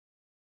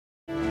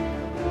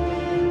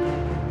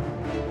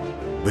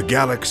The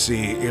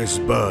galaxy is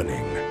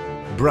burning.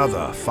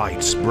 Brother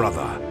fights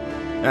brother,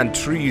 and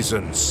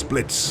treason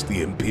splits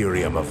the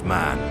Imperium of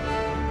Man.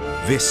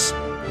 This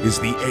is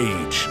the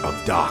Age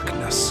of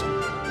Darkness.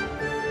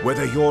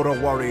 Whether you're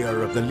a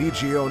warrior of the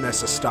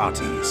Legiones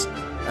Astartes,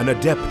 an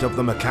adept of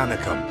the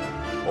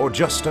Mechanicum, or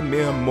just a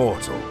mere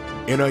mortal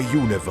in a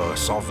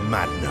universe of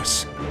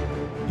madness,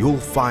 you'll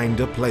find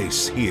a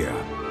place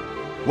here.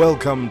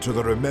 Welcome to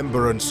the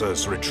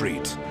Remembrancer's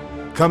Retreat,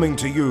 coming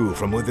to you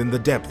from within the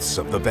depths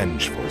of the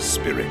Vengeful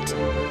Spirit.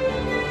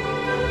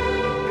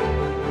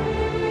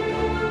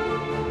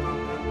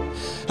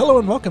 Hello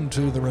and welcome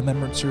to the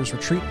Remembrancer's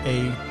Retreat,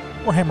 a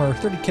Warhammer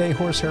 30k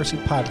Horus Heresy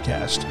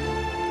podcast.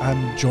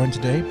 I'm joined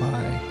today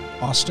by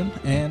Austin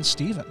and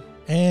Steven.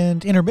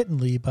 And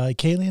intermittently by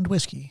Kaylee and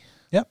Whiskey.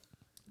 Yep.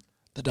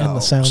 The dogs. And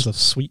the sounds of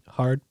sweet,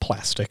 hard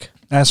plastic.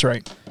 That's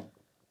right.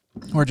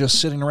 We're just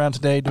sitting around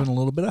today doing a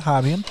little bit of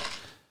hobbying.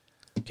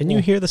 Can you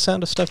hear the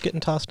sound of stuff getting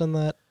tossed in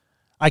that?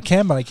 I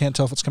can, but I can't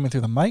tell if it's coming through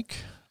the mic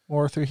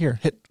or through here.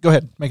 Go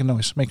ahead. Make a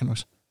noise.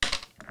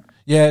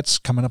 Yeah, it's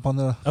coming up on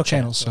the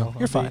channel, so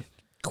you're fine.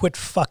 Quit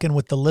fucking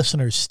with the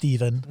listeners,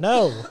 Steven.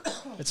 No.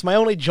 It's my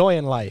only joy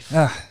in life.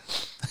 Gotta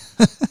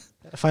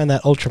find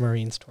that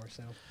Ultramarine's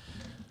torso.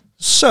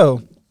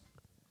 So,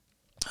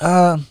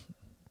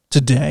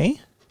 today,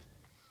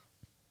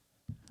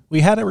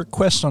 we had a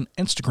request on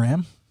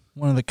Instagram.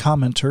 One of the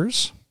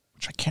commenters,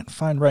 which I can't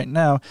find right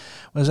now,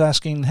 was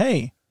asking,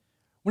 hey,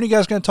 when are you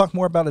guys going to talk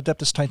more about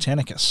Adeptus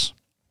Titanicus?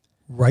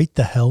 Right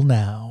the hell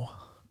now.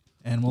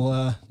 And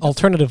we'll...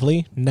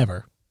 Alternatively,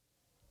 never.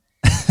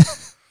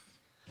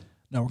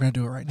 No, we're going to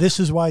do it right now. This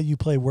is why you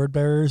play word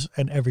bearers,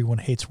 and everyone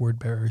hates word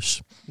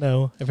bearers.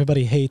 No,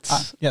 everybody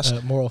hates yes.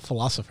 Moral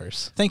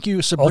philosophers. Thank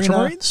you, Sabrina.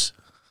 Ultramarines?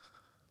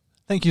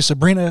 Thank you,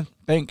 Sabrina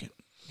Bank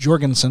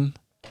Jorgensen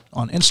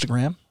on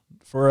Instagram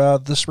for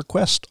this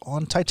request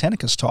on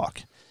Titanicus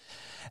talk.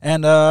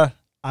 And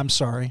I'm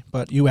sorry,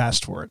 but you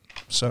asked for it.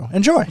 So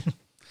enjoy.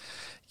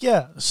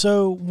 Yeah,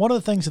 so one of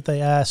the things that they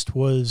asked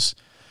was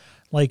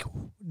like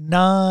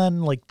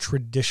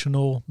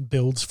traditional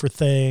builds for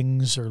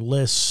things or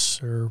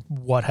lists or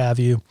what have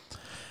you.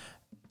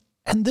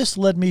 And this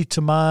led me to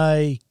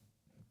my,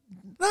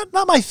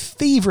 not my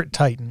favorite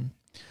Titan,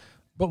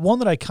 but one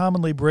that I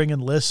commonly bring in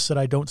lists that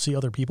I don't see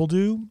other people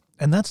do,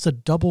 and that's the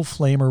Double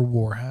Flamer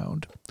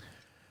Warhound.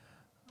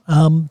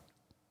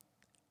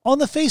 On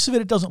the face of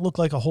it, it doesn't look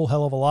like a whole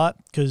hell of a lot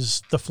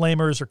because the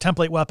flamers are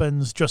template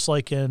weapons, just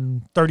like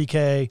in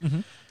 30K. Mm-hmm.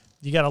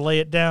 You got to lay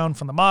it down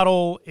from the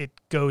model. It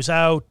goes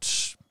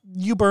out.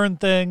 You burn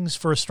things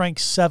for a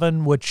strength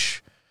 7,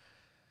 which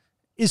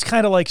is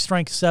kind of like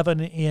strength 7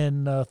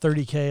 in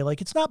 30K.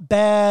 Like, it's not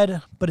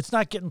bad, but it's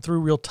not getting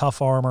through real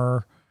tough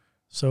armor.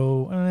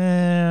 So,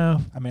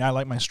 I mean, I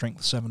like my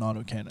strength 7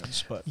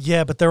 autocannons, but...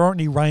 Yeah, but there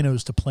aren't any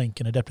rhinos to plink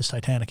in Adeptus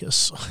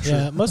Titanicus.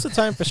 Yeah, most of the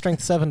time for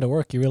strength 7 to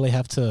work, you really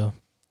have to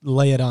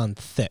lay it on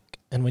thick.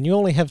 And when you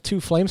only have 2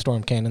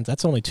 Flamestorm cannons,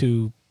 that's only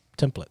 2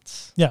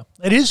 templates. Yeah,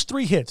 it is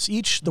 3 hits.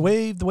 Each, the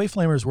way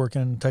flamers work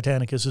in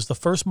Titanicus is the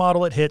first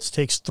model it hits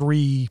takes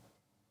 3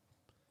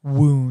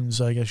 wounds,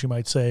 I guess you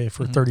might say,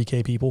 for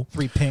 30K people.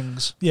 3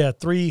 pings. Yeah,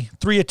 three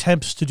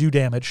attempts to do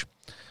damage.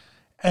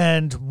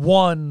 And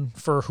 1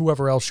 for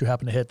whoever else you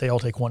happen to hit. They all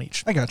take 1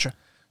 each. I gotcha.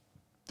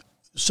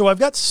 So I've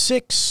got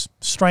 6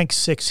 strength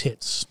 6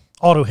 hits,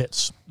 auto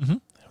hits,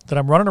 that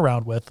I'm running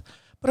around with,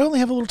 but I only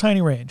have a little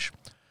tiny range.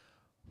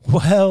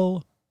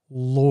 Well,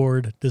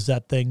 Lord, does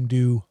that thing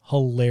do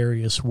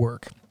hilarious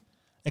work.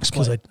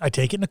 Explain. Because I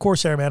take it in a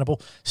Corsair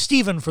Maniple.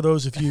 Steven, for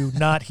those of you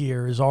not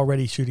here, is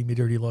already shooting me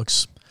dirty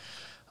looks.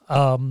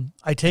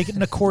 I take it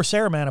in a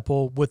Corsair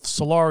Maniple with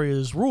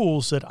Solaria's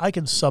rules that I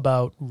can sub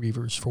out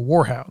Reavers for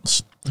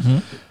Warhounds.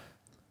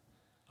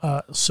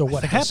 So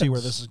what happens? I see where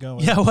this is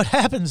going. Yeah, what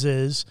happens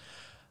is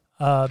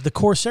the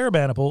Corsair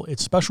Maniple,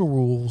 its special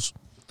rules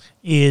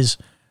is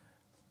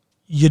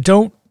you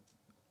don't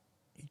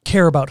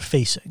care about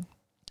facing.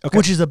 Okay.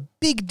 Which is a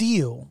big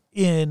deal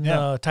in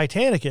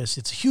Titanicus.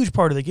 It's a huge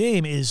part of the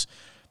game is,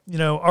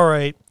 all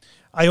right,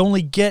 I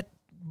only get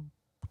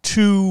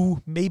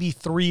 2, maybe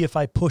 3 if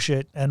I push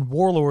it, and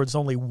Warlord's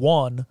only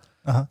 1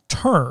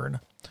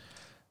 turn.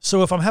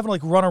 So if I'm having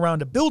to run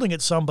around a building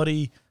at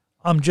somebody,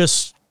 I'm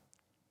just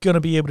going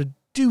to be able to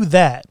do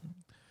that.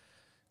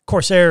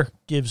 Corsair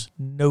gives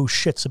no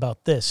shits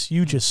about this.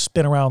 You just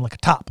spin around like a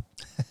top.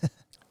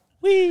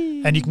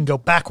 Whee! And you can go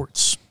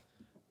backwards.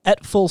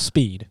 At full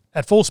speed.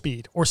 At full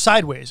speed, or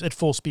sideways at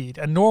full speed.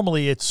 And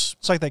normally it's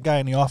like that guy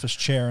in the office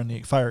chair and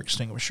the fire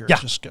extinguisher. Yeah.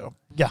 Just go.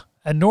 Yeah.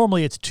 And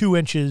normally it's 2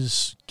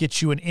 inches,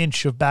 gets you an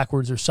inch of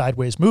backwards or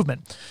sideways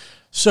movement.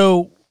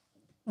 So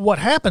what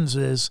happens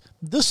is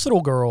this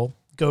little girl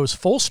goes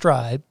full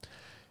stride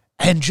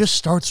and just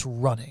starts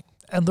running.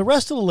 And the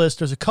rest of the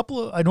list,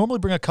 I normally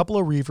bring a couple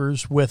of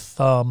Reavers with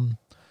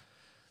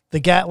the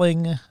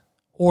Gatling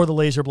or the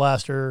Laser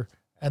Blaster,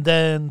 and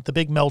then the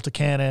big Melta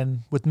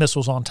Cannon with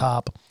missiles on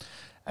top.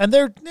 And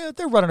they're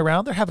running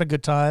around. They're having a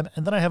good time.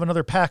 And then I have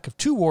another pack of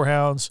 2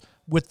 Warhounds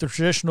with the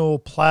traditional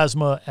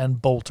Plasma and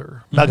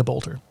Bolter, Mega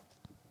Bolter.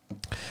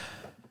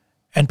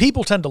 And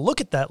people tend to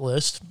look at that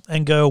list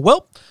and go,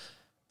 well,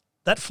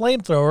 that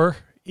flamethrower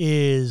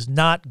is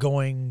not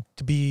going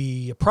to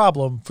be a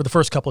problem for the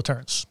first couple of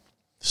turns.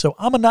 So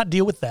I'm going to not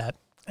deal with that.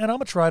 And I'm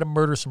going to try to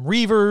murder some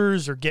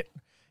Reavers or get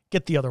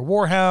the other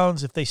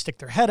Warhounds if they stick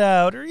their head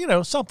out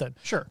or, something.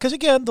 Sure. Because,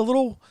 again, the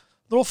little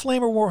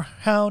Flamer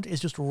Warhound is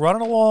just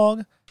running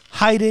along,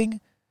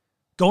 hiding,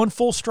 going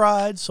full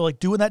stride. So, like,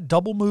 doing that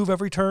double move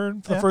every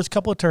turn for the first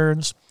couple of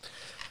turns.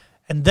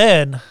 And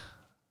then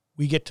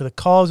we get to the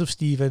cause of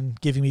Steven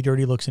giving me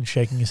dirty looks and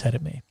shaking his head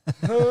at me.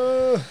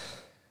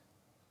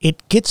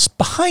 It gets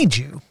behind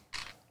you.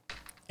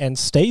 And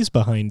stays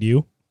behind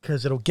you.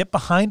 Because it'll get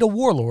behind a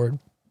Warlord.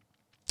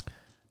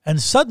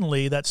 And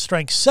suddenly that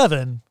strength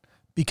 7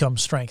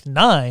 becomes strength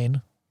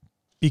 9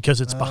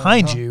 because it's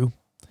behind you.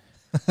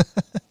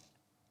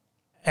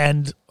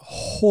 And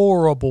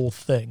horrible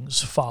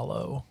things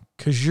follow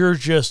because you're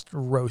just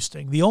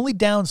roasting. The only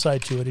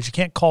downside to it is you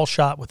can't call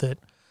shot with it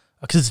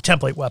because it's a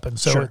template weapon.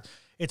 So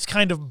it's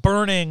kind of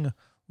burning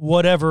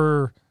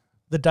whatever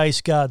the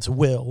dice gods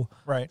will.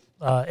 Right.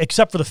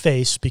 Except for the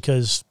face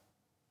because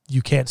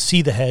you can't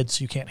see the head,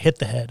 so you can't hit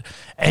the head.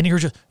 And you're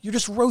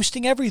just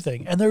roasting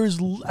everything. And there's,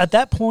 at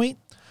that point,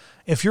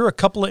 if you're a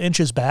couple of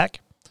inches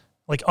back,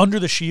 like under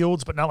the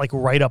shields, but not like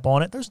right up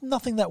on it, there's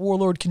nothing that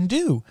Warlord can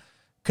do.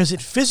 Because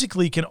it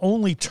physically can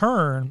only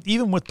turn,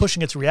 even with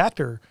pushing its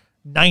reactor,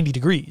 90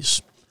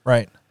 degrees.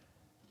 Right.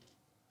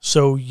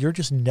 So you're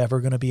just never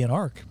going to be an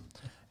arc.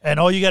 And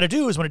all you got to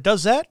do is when it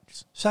does that,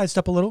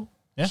 sidestep a little,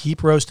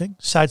 keep roasting,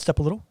 sidestep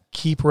a little,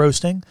 keep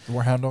roasting. The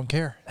Warhound don't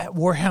care. That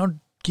Warhound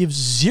gives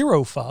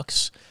 0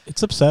 fucks.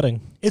 It's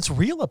upsetting. It's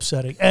real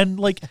upsetting. And,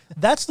 like,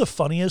 that's the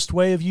funniest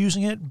way of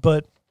using it.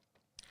 But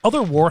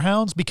other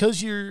Warhounds,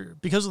 because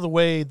of the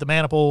way the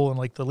Maniple and,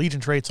 like, the Legion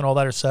traits and all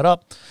that are set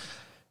up,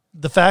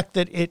 the fact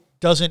that it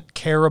doesn't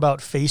care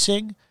about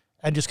facing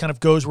and just kind of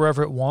goes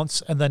wherever it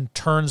wants and then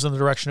turns in the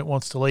direction it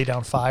wants to lay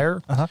down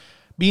fire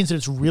means that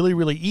it's really,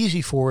 really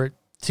easy for it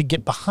to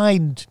get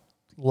behind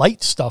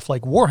light stuff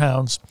like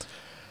Warhounds.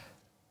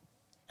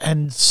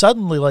 And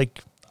suddenly,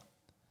 like,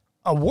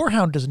 a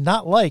Warhound does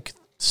not like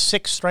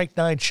 6 strike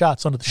 9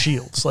 shots onto the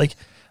shields. Like,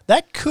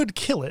 that could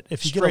kill it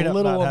if you Straight get a up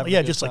little, not having a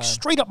good just like time.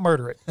 straight up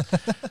murder it.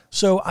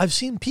 So I've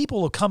seen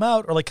people come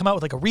out with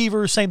like a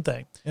Reaver, same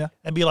thing,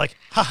 and be like,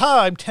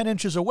 haha, I'm 10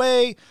 inches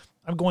away.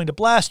 I'm going to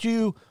blast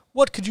you.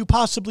 What could you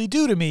possibly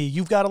do to me?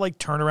 You've got to like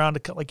turn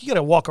around to like, you got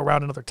to walk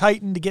around another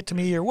Titan to get to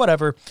me or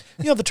whatever.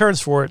 You have the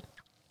turns for it.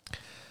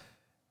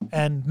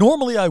 And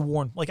normally I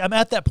warn, like I'm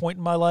at that point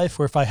in my life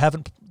where if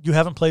you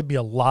haven't played me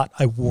a lot,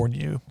 I warn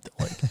you, that,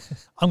 like,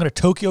 I'm going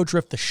to Tokyo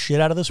drift the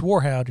shit out of this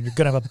Warhound and you're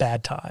going to have a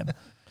bad time.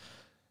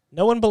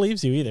 No one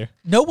believes you either.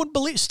 No one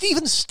believes,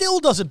 Steven still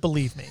doesn't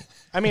believe me.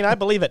 I mean, I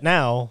believe it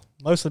now,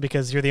 mostly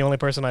because you're the only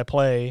person I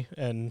play,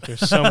 and there's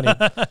so many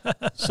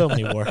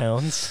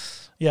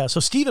Warhounds. Yeah, so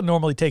Steven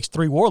normally takes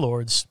 3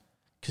 Warlords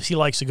because he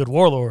likes a good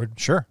Warlord.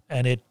 Sure.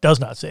 And it does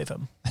not save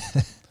him.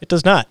 It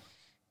does not.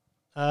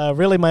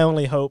 Really, my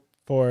only hope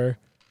for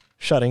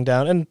shutting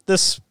down, and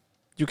this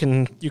you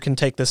can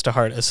take this to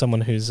heart as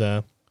someone who's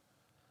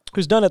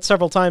done it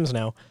several times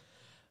now.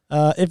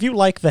 If you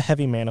like the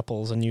heavy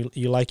maniples and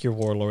you like your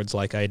Warlords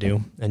like I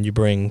do, and you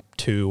bring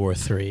 2 or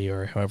 3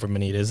 or however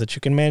many it is that you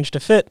can manage to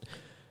fit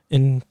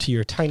into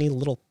your tiny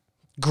little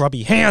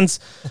grubby hands,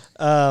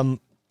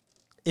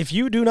 if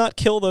you do not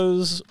kill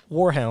those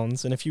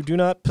Warhounds, and if you do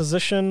not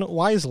position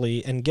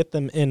wisely and get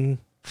them in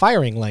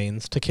firing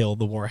lanes to kill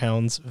the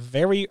Warhounds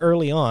very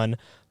early on,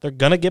 they're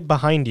going to get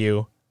behind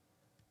you.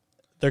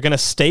 They're going to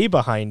stay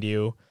behind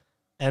you,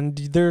 and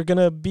they're going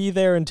to be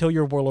there until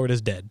your Warlord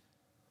is dead.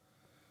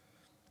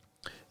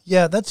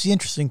 Yeah, that's the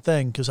interesting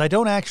thing, because I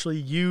don't actually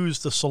use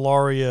the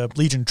Solaria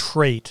Legion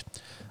trait.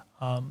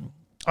 I'm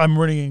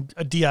running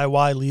a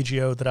DIY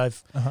Legio that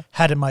I've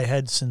had in my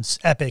head since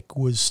Epic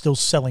was still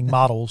selling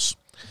models.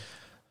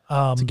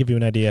 To give you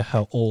an idea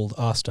how old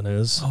Austin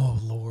is. Oh,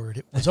 Lord.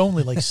 It was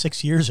only like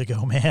 6 years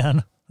ago,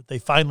 man, that they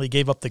finally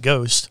gave up the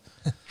ghost.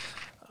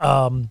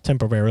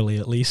 Temporarily,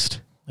 at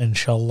least.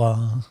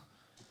 Inshallah.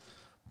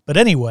 But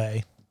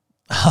anyway,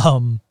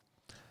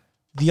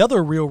 the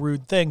other real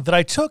rude thing that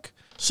I took...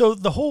 So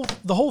the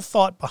whole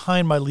thought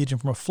behind my Legion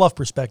from a fluff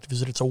perspective is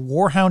that it's a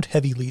Warhound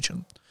heavy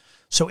Legion.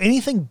 So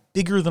anything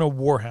bigger than a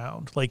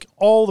Warhound, like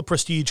all the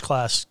prestige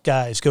class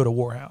guys go to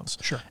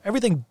Warhounds. Sure.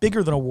 Everything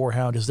bigger than a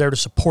Warhound is there to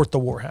support the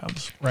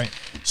Warhounds. Right.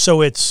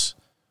 So it's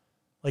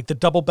like the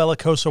double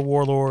Bellicosa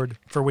Warlord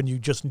for when you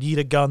just need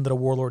a gun that a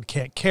Warlord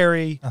can't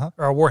carry,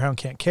 or a Warhound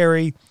can't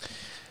carry.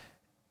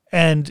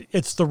 And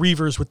it's the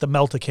Reavers with the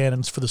Melta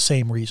cannons for the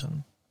same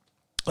reason.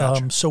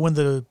 Gotcha. So when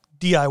the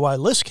DIY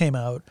list came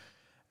out,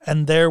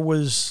 and there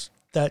was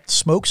that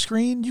smoke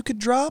screen you could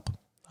drop,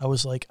 I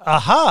was like,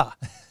 aha,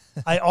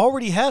 I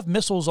already have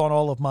missiles on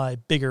all of my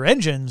bigger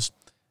engines,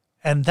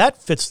 and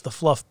that fits the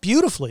fluff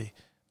beautifully,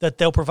 that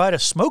they'll provide a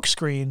smoke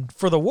screen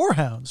for the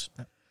Warhounds.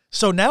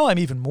 So now I'm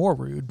even more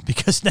rude,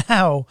 because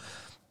now...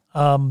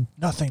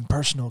 nothing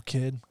personal,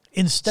 kid.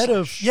 Instead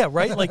of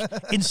having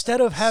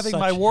Such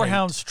my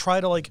Warhounds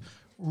try to like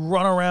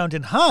run around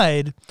and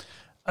hide,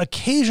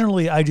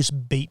 occasionally I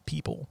just bait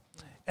people.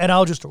 And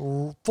I'll just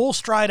full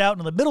stride out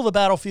in the middle of the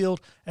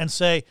battlefield and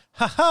say,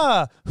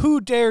 "Ha,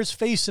 who dares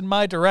face in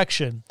my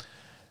direction?"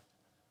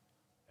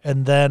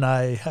 And then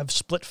I have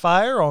split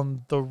fire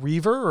on the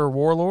Reaver or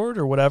Warlord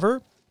or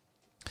whatever.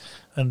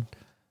 And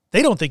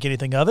they don't think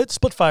anything of it.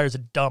 Split fire is a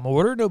dumb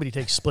order. Nobody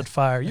takes split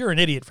fire. You're an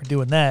idiot for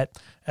doing that.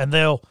 And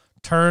they'll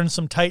turn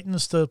some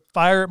Titans to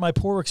fire at my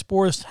poor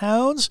exposed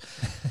hounds.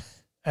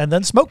 And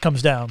then smoke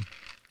comes down.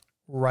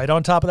 Right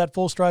on top of that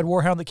full stride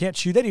Warhound that can't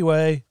shoot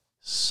anyway.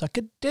 Suck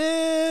a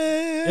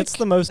dick. It's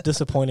the most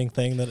disappointing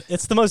thing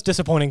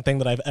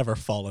that I've ever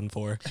fallen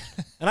for.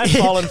 And I've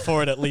fallen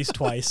for it at least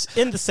twice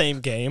in the same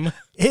game.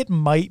 It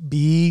might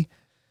be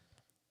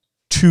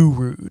too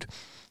rude.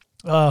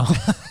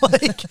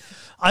 Like,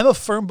 I'm a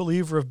firm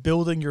believer of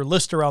building your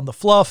list around the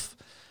fluff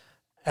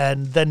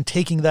and then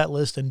taking that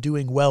list and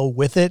doing well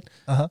with it.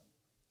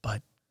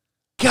 But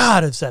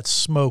God, is that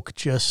smoke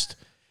just...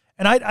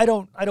 And I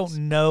don't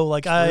know.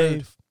 Like,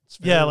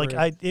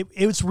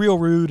 it's real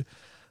rude.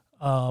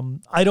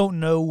 I don't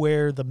know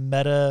where the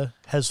meta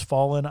has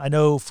fallen. I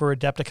know for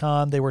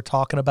Adepticon, they were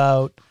talking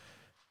about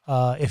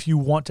if you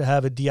want to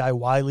have a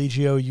DIY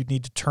Legio, you'd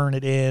need to turn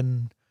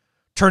in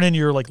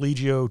your like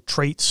Legio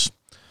traits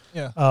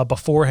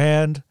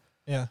beforehand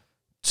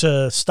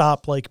to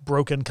stop like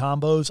broken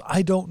combos.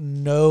 I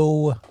don't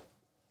know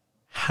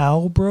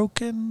how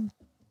broken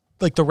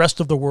like the rest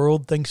of the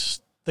world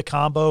thinks the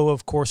combo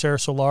of Corsair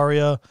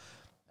Solaria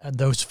and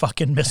those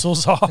fucking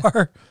missiles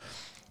are.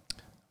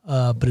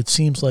 But it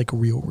seems like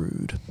real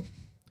rude.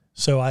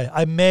 So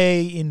I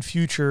may in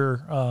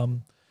future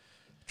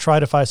try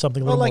to find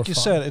something a little more like you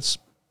fun. said,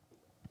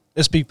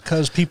 it's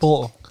because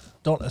people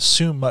don't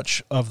assume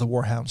much of the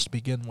Warhounds to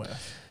begin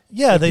with.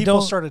 Yeah, if they people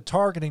don't started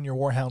targeting your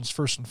Warhounds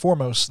first and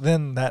foremost,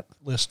 then that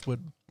list would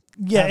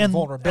yeah, have and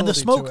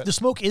vulnerability the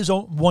smoke is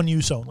one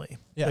use only.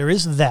 Yeah. There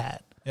is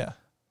that. Yeah.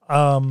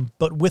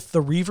 But with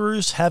the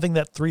Reavers having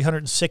that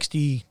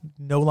 360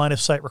 no line of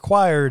sight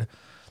required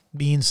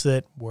means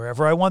that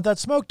wherever I want that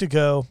smoke to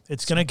go,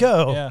 it's going to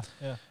go. Yeah,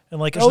 yeah. And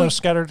like, There's no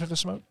scatter to the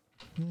smoke?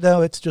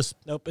 No, it's just...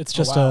 Nope, it's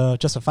just a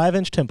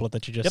 5-inch template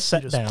that you just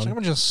set So down. I'm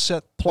going to just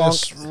set Plonk.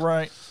 this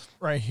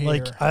right here.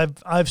 Like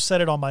I've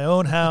set it on my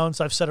own hounds.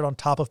 I've set it on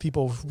top of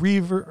people's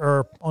Reaver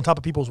or on top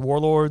of people's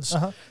warlords.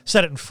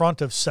 Set it in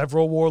front of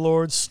several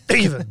warlords.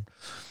 Steven.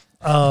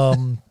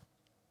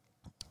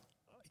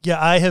 Yeah,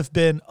 I have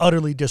been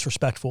utterly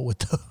disrespectful with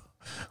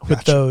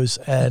those,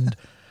 and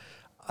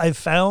I've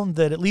found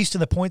that at least in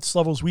the points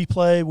levels we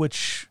play,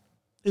 which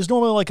is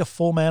normally like a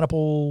full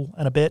maniple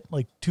and a bit,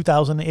 like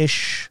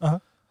 2,000-ish. I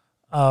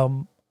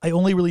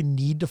only really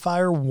need to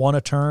fire one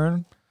a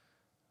turn.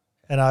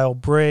 And I'll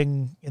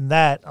bring, in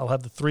that, I'll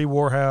have the 3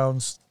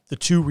 Warhounds, the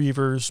 2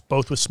 Reavers,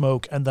 both with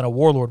smoke, and then a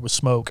Warlord with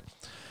smoke.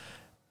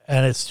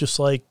 And it's just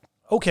like,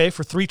 okay,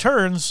 for 3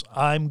 turns,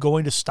 I'm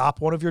going to stop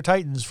one of your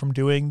Titans from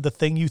doing the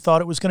thing you thought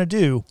it was going to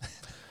do.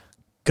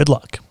 Good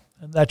luck.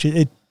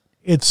 And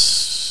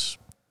it's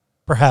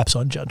perhaps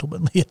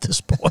ungentlemanly at this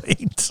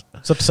point.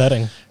 It's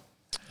upsetting.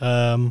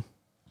 Yeah.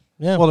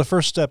 Well, the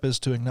first step is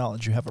to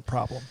acknowledge you have a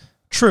problem.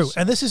 True.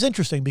 And this is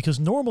interesting because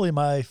normally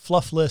my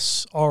fluff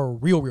lists are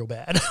real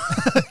bad.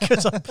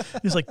 Because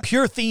it's like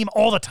pure theme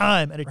all the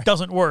time and it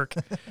doesn't work.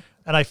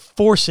 And I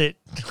force it.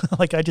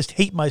 Like I just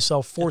hate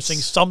myself forcing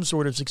some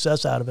sort of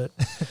success out of it.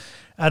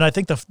 And I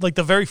think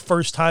the very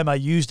first time I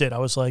used it, I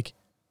was like,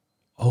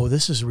 oh,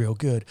 this is real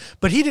good.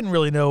 But he didn't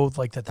really know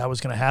like that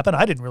was going to happen.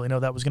 I didn't really know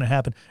that was going to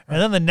happen.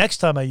 And then the next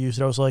time I used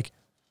it, I was like,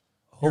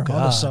 oh, You're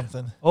God. onto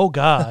something. Oh,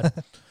 God.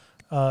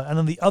 And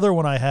then the other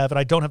one I have, and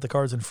I don't have the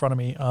cards in front of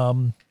me,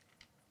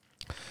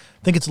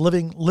 I think it's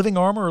living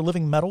armor or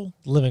living metal.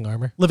 Living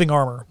armor. Living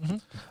armor.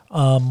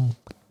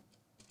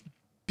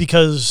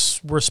 Because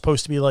we're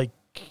supposed to be like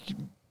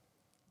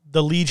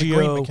the Legio. The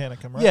green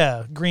Mechanicum, right?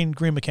 Yeah, green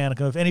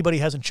Mechanicum. If anybody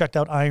hasn't checked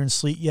out Iron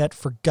Sleet yet,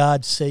 for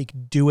God's sake,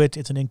 do it.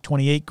 It's an Inc.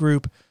 28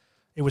 group.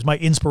 It was my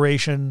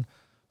inspiration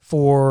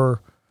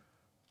for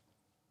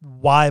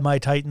why my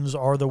Titans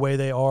are the way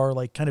they are,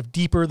 like kind of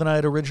deeper than I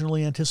had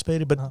originally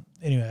anticipated. But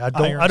anyway, I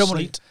don't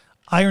want to.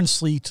 Iron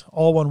Sleet,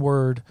 all one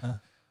word.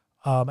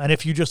 And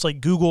if you just like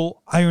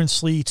Google Iron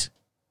Sleet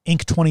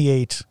Inc.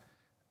 28,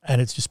 and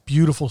it's just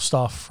beautiful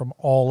stuff from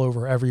all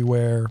over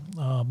everywhere.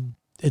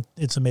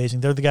 It's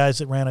amazing. They're the guys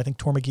that ran, I think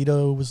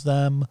Tormagito was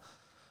them,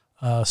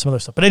 some other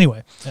stuff. But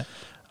anyway,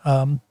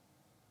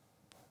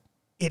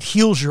 it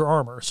heals your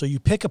armor. So you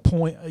pick a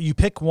point, you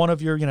pick one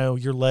of your,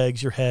 your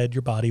legs, your head,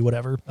 your body,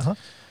 whatever.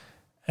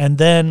 And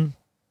then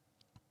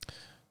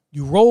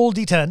you roll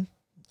D10.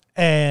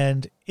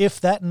 And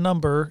if that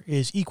number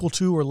is equal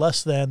to or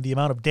less than the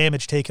amount of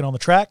damage taken on the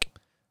track,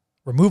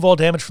 remove all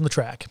damage from the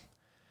track.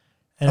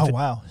 And if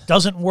it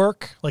doesn't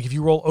work, like if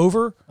you roll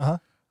over,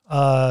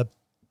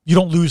 you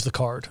don't lose the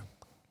card.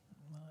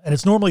 And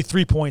it's normally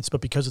 3 points,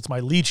 but because it's my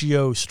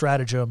Legio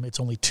stratagem, it's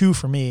only 2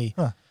 for me.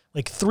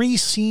 Like 3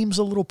 seems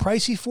a little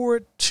pricey for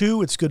it.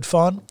 2, it's good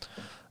fun,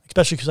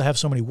 especially because I have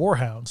so many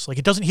Warhounds. Like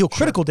it doesn't heal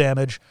critical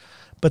damage,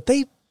 but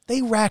they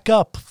they rack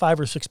up 5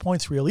 or 6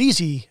 points real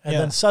easy, and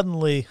then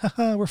suddenly,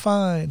 we're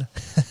fine.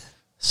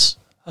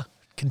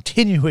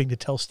 Continuing to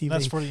tell Steve,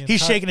 he's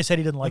shaking his head.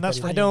 He didn't like that. That's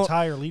for the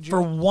entire Legion?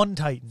 For one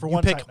Titan. For you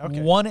one pick Titan.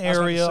 Okay. one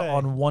area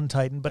on one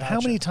Titan. But how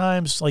many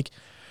times, like,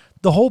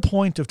 the whole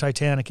point of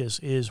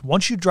Titanicus is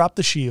once you drop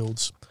the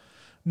shields,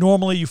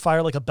 normally you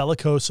fire like a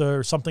Bellicosa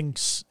or something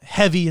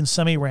heavy and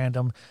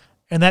semi-random,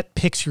 and that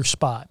picks your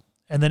spot.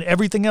 And then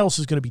everything else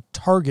is going to be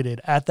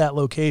targeted at that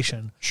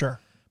location. Sure.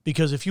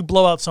 Because if you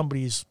blow out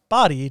somebody's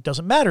body, it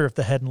doesn't matter if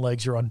the head and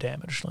legs are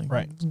undamaged. Like,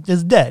 right.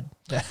 It's dead.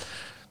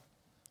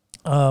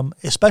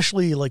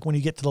 Especially like when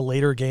you get to the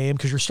later game,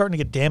 because you're starting to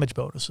get damage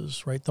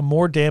bonuses, right? The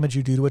more damage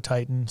you do to a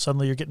Titan,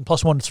 suddenly you're getting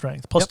 +1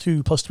 strength,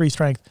 +2, +3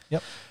 strength.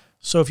 Yep.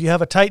 So if you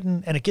have a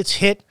Titan and it gets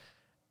hit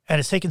and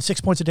it's taking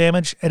 6 points of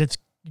damage and it's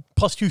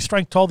 +2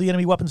 strength to all the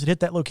enemy weapons that hit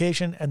that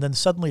location, and then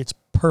suddenly it's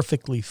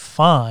perfectly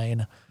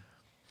fine.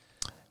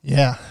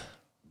 Yeah.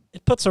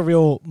 It puts a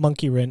real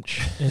monkey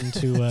wrench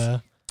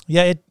into...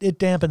 Yeah, it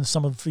dampens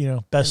some of,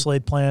 best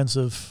laid plans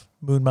of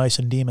moon mice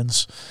and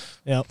demons.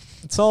 Yeah,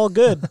 it's all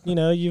good.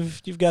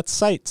 You've got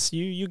sights.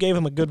 You gave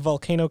him a good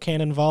volcano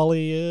cannon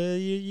volley.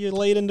 You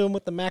laid into him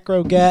with the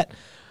macro gat.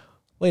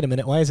 Wait a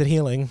minute, why is it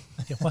healing?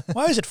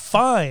 Why is it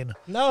fine?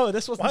 No,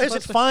 this wasn't. Why is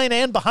it fine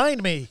and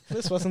behind me?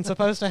 This wasn't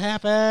supposed to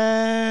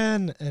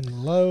happen.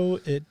 And lo,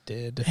 it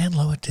did. And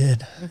lo, it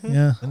did. Mm-hmm.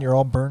 Yeah. And you're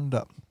all burned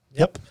up.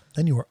 Yep.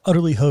 Then you were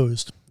utterly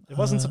hosed. It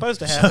wasn't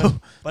supposed to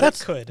happen, but it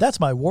could. That's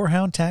my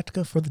Warhound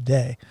Tactica for the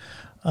day.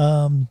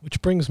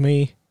 Which brings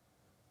me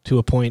to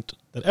a point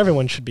that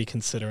everyone should be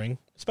considering,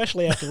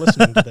 especially after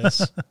listening to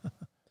this.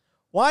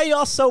 Why are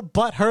y'all so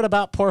butthurt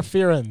about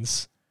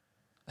Porphyrins?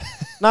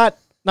 Not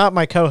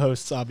my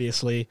co-hosts,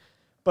 obviously,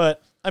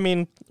 but, I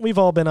mean, we've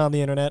all been on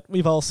the internet.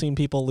 We've all seen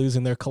people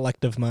losing their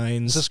collective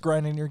minds. Is this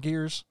grinding your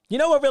gears? You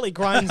know what really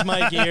grinds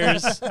my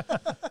gears?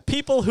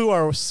 People who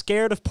are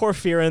scared of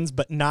Porphyrins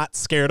but not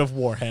scared of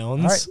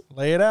Warhounds. All right,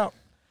 lay it out.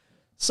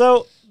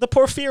 So the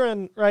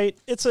Porphyrin, right?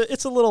 It's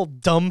a little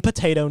dumb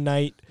potato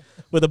knight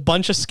with a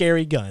bunch of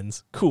scary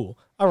guns. Cool.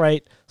 All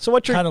right. So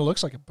what you're kind of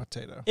looks like a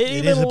potato. It is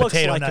even a looks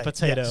potato like knight, a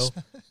potato. yes.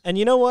 And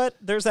you know what?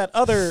 There's that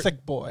other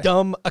Thick boy.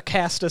 dumb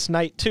Acastus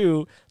knight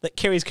too that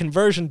carries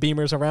conversion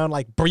beamers around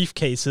like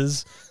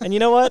briefcases. And you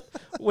know what?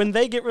 When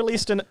they get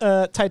released in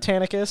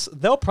Titanicus,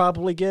 they'll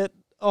probably get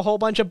a whole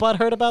bunch of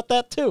butthurt about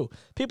that too.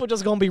 People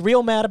just gonna be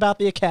real mad about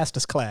the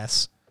Acastus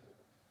class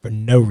for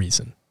no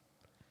reason.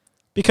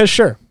 Because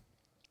sure,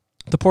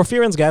 the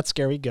Porphyrin's got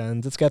scary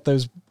guns. It's got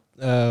those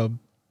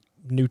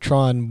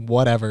neutron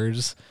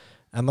whatevers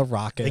and the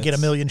rockets. They get 1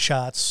 million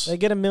shots. They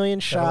get 1 million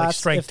shots. Like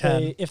strength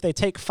 10. If they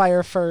take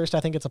fire first, I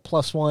think it's a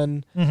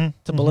 +1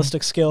 to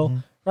ballistic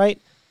skill, right?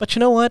 But you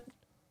know what?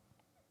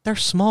 They're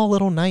small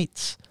little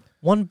knights.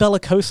 One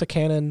Bellicosa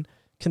cannon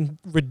can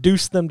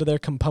reduce them to their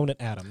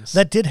component atoms.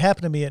 That did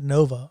happen to me at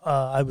Nova.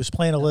 I was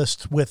playing a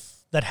list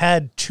that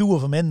had 2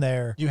 of them in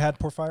there. You had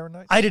Porphyrin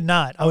Knights? I did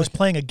not. I was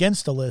playing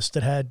against a list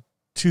that had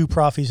 2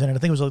 Prophies in it. I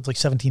think it was like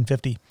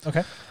 1750.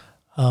 Okay.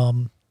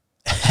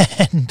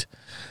 And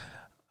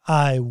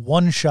I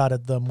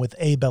one-shotted them with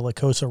a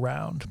Bellicosa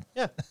round.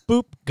 Yeah.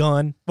 Boop,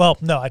 gone. Well,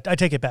 no, I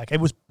take it back. It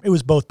was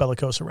both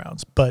Bellicosa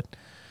rounds, but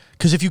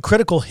because if you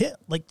critical hit,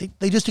 like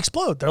they just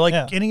explode. They're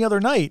like any other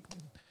knight.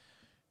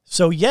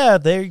 So yeah,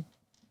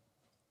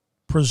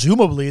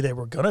 presumably they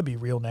were gonna be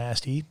real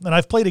nasty. And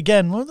I've played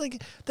again.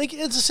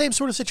 It's the same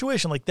sort of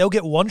situation. Like they'll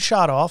get one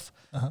shot off,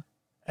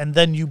 and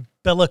then you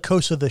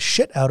Bellicosa the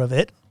shit out of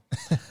it,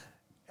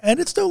 and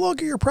it's no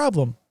longer your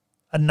problem.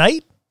 A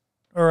knight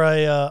or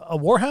a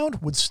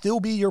warhound would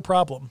still be your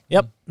problem.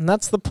 Yep, and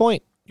that's the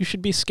point. You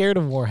should be scared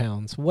of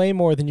warhounds way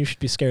more than you should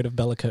be scared of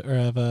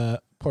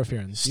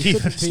Porphyrins.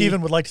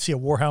 Steven would like to see a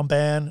warhound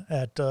ban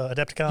at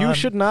Adepticon. You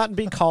should not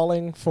be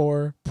calling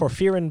for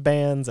Porphyrin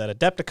bans at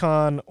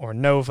Adepticon or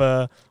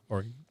Nova,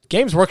 or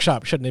Games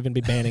Workshop shouldn't even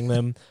be banning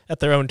them at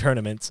their own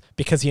tournaments,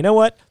 because you know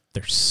what?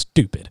 They're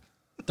stupid.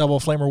 Double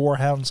Flamer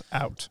Warhounds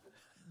out.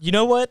 You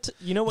know what?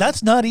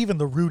 That's not even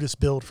the rudest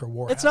build for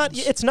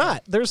warhounds. It's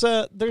not. There's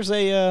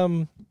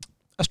a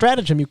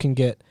stratagem you can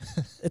get.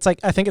 It's like,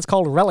 I think it's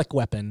called Relic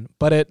Weapon,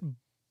 but it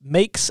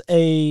takes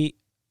any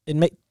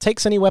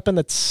weapon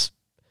it's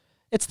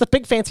the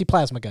big fancy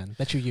plasma gun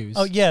that you use.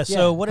 Oh yeah.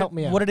 So what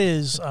it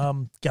is?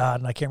 God,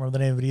 and I can't remember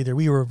the name of it either.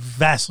 We were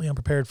vastly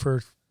unprepared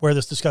for where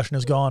this discussion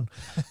has gone.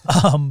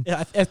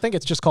 Yeah, I think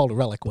it's just called a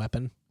Relic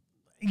Weapon.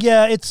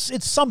 Yeah, it's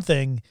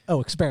something. Oh,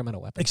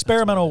 experimental weapon.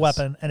 Experimental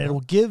weapon, and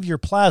it'll give your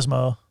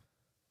plasma.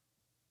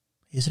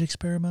 Is it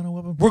experimental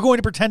weapon? We're going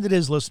to pretend it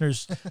is,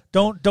 listeners.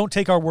 Don't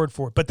take our word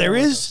for it. But there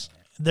is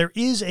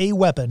a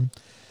weapon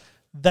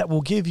that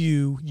will give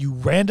you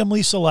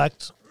randomly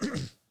select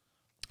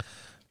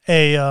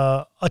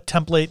a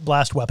template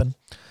blast weapon,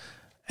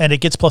 and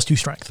it gets +2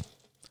 strength.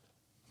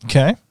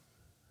 Okay.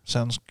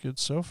 Sounds good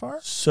so far.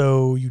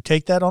 So you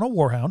take that on a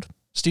warhound.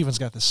 Steven's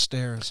got the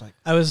stares.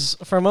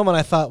 For a moment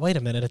I thought, wait a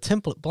minute, a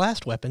template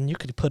blast weapon, you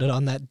could put it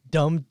on that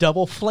dumb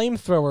double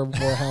flamethrower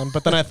warhound.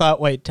 But then I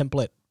thought, wait,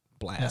 template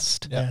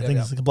blast. I think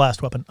it's like a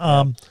blast weapon.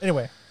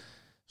 Anyway.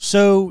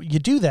 So you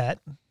do that,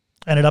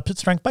 and it ups its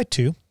strength by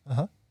 2.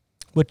 Uh-huh.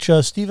 Which,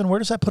 Steven, where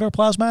does that put our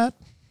plasma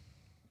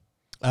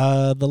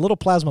at? The little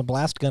plasma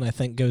blast gun, I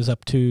think, goes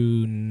up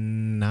to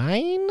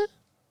 9?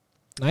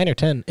 9 or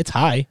 10. It's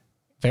high.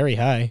 Very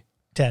high.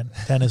 10.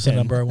 10 is the 10.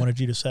 number I wanted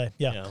you to say.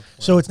 Yeah. Yeah, well.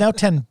 So it's now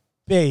 10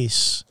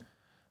 base.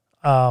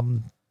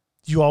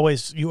 You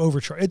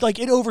overcharge.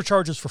 It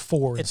overcharges for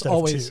 4 It's instead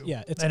always of 2.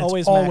 yeah. It's And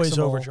always always maximal.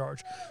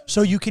 overcharged.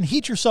 So you can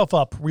heat yourself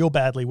up real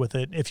badly with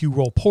it if you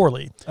roll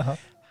poorly. Uh-huh.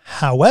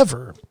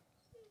 However,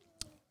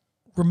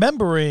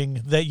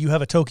 remembering that you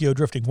have a Tokyo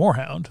Drifting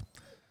Warhound,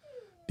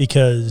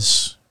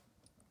 because,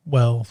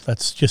 well,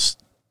 that's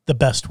just the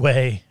best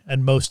way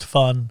and most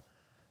fun.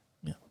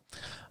 Yeah.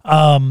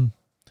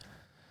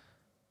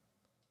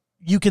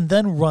 You can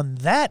then run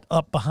that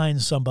up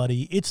behind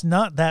somebody. It's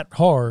not that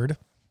hard.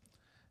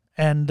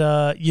 And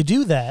you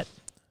do that.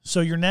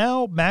 So you're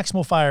now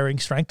maximal firing,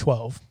 strength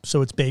 12.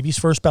 So it's baby's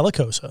first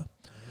Bellicosa.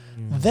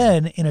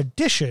 Then, in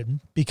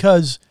addition,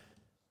 because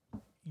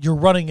you're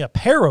running a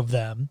pair of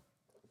them,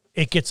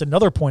 it gets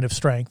another point of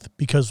strength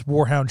because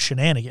Warhound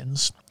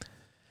shenanigans.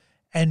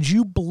 And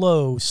you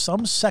blow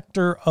some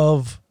sector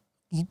of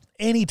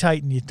any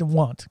Titan you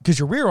want because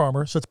you're rear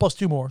armor, so it's plus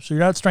 2 more. So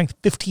you're now at strength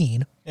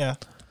 15. Yeah.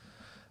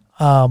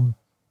 And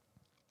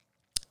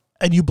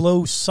you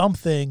blow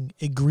something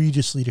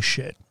egregiously to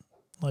shit.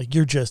 Like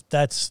you're just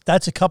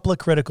that's a couple of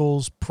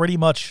criticals, pretty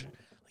much.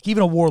 Like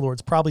even a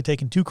warlord's probably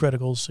taking 2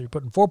 criticals, so you're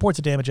putting 4 points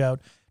of damage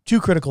out, 2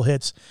 critical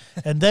hits,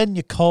 and then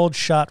you called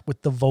shot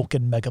with the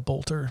Vulcan Mega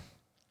Bolter.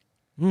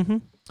 Mm-hmm.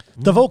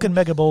 The Vulcan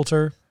Mega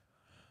Bolter,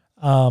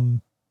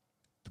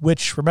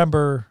 which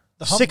remember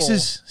The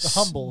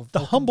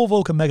humble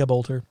Vulcan Mega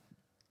Bolter.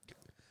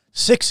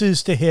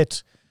 6s to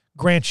hit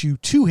grant you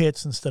 2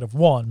 hits instead of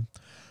 1,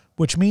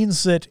 which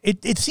means that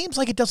it seems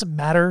like it doesn't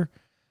matter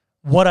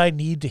what I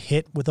need to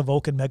hit with a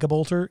Vulcan Mega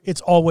Bolter. It's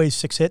always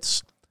 6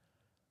 hits,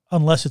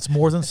 unless it's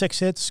more than 6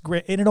 hits,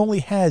 and it only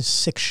has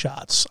 6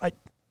 shots.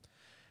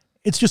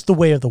 It's just the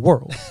way of the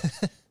world.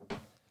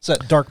 It's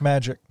that dark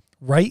magic.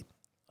 Right?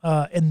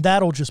 And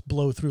that'll just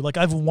blow through. Like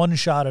I've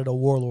one-shotted a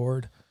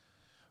warlord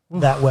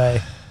that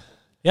way.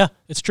 Yeah,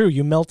 it's true.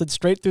 You melted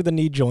straight through the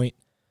knee joint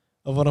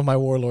of one of my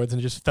warlords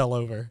and just fell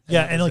over.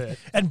 Yeah, that and was like, it.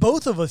 and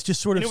both of us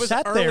just sort of And it was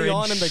sat early there in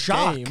on in the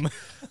shock. game.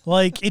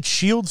 Like its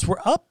shields were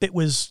up. It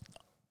was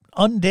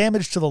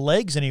undamaged to the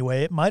legs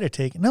anyway. It might have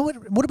taken. No, it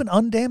would have been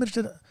undamaged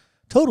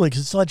totally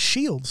because it still had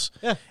shields.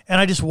 Yeah. And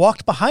I just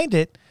walked behind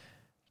it,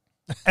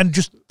 and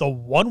just the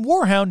one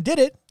Warhound did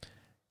it,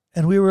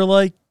 and we were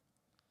like,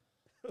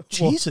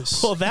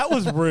 Jesus. Well, that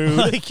was rude.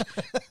 Like,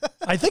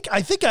 I think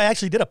I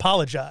actually did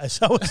apologize.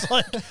 I was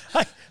like,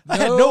 I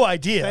had no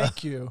idea.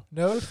 Thank you.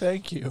 No,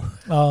 thank you.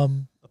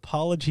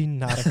 Apology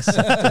not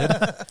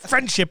accepted.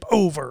 Friendship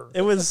over.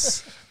 It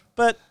was,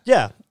 but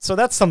yeah. So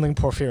that's something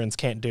Porphyrins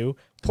can't do.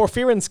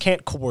 Porphyrins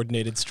can't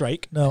coordinated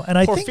strike. No, and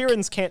I think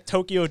Porphyrins can't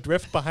Tokyo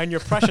drift behind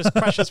your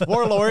precious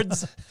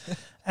warlords.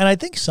 And I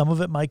think some of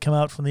it might come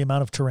out from the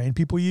amount of terrain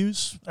people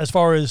use, as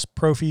far as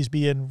Prophies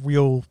being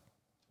real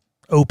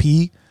OP.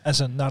 As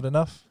in not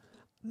enough?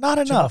 Not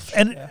enough. much,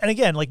 And yeah. and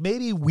again, like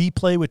maybe we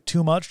play with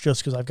too much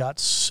just because I've got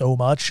so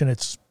much and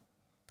it's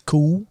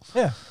cool.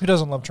 Yeah. Who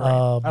doesn't love terrain?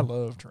 Um, I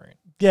love terrain.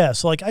 Yeah,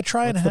 so like I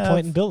try What's and the have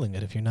point in building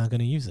it if you're not going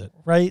to use it?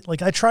 right?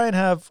 Like I try and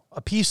have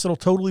a piece that'll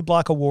totally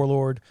block a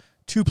warlord,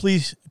 2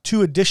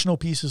 additional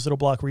pieces that'll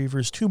block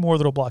reavers, 2 more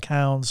that'll block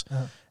hounds,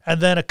 Uh-huh.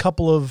 and then a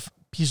couple of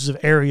pieces of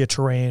area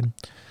terrain.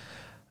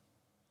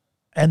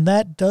 And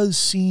that does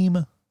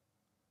seem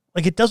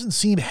like it doesn't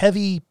seem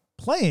heavy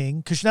playing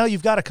because now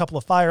you've got a couple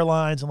of fire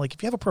lines, and like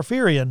if you have a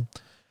Porphyrian,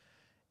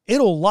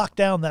 it'll lock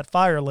down that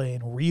fire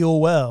lane real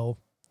well,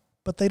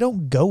 but they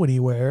don't go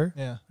anywhere.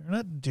 Yeah. They're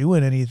not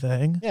doing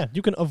anything. Yeah,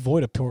 you can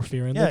avoid a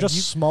Porphyrian. Yeah, They're just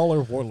you-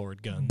 smaller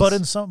warlord guns. But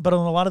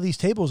on a lot of these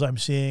tables I'm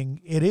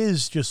seeing, it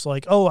is just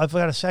like, oh, I've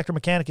got a Sector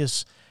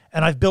Mechanicus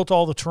and I've built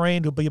all the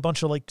terrain to be a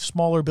bunch of like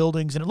smaller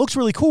buildings and it looks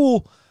really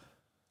cool.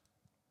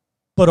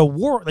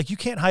 But you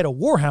can't hide a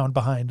Warhound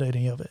behind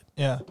any of it.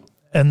 Yeah.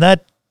 And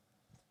that'll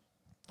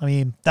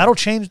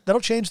change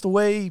the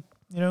way,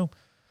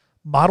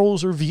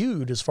 models are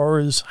viewed as far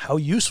as how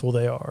useful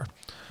they are.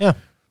 yeah.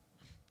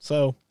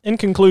 So, in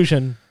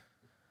conclusion,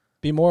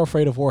 be more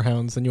afraid of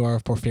warhounds than you are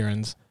of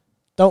Porphyrins.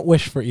 Don't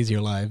wish for easier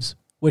lives.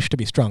 Wish to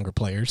be stronger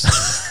players.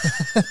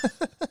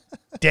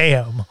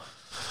 Damn.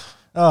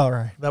 All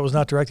right. That was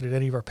not directed at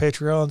any of our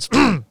Patreons.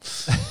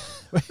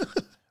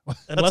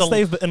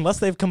 unless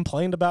they've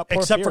complained about Porphyrins.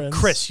 Except for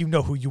Chris, you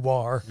know who you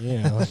are.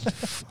 Yeah.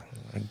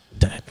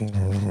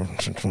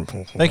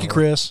 Thank you,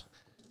 Chris.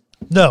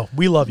 No,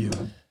 we love you.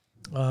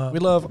 We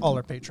love all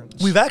our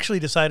patrons. We've actually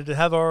decided to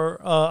have our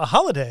a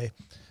holiday.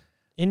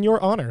 In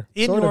your honor.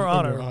 In Sort your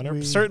of honor.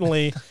 We-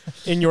 Certainly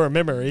in your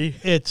memory.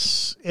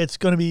 It's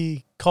going to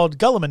be called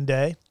Gulliman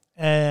Day,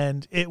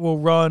 and it will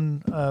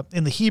run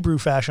in the Hebrew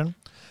fashion,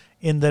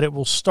 in that it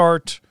will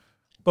start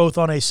both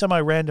on a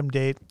semi-random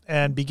date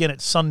and begin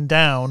at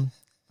sundown,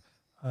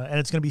 and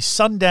it's going to be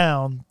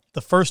sundown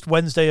the first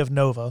Wednesday of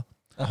Nova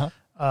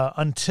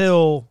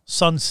until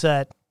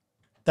sunset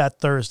that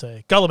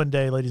Thursday. Gulliman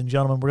Day, ladies and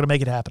gentlemen. We're going to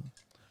make it happen.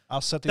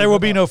 I'll set the. There will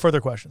event be up. no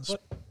further questions.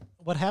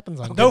 What happens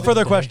on No Good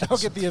further Day? questions. I'll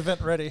get the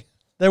event ready.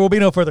 There will be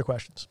no further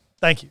questions.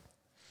 Thank you.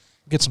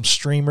 Get some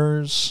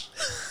streamers,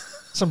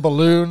 some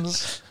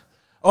balloons.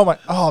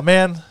 Oh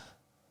man.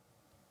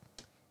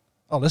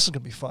 Oh, this is gonna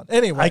be fun.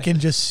 Anyway, I can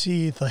just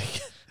see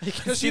like You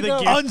can see you the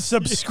know- gears.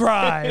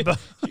 unsubscribe.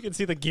 You can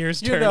see the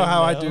gears you turning. know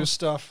how I now. do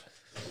stuff.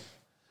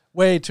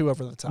 Way too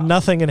over the top.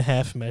 Nothing in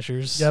half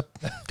measures. Yep.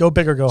 Go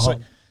big or go So-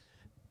 home.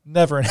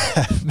 Never in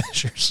half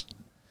measures.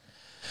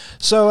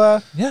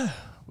 So yeah,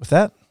 with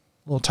that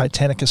little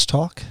Titanicus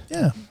talk.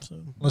 Yeah.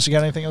 Unless you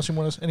got anything else you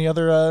want to, any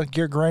other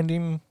gear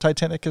grinding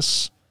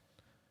Titanicus?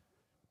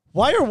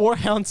 Why are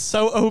warhounds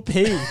so OP?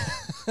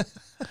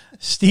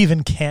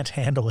 Steven can't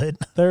handle it.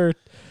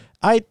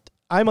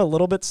 I'm a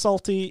little bit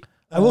salty.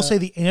 I will say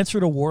the answer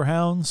to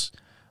warhounds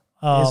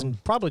Is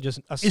probably just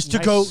a is to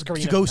nice go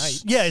screen to of go.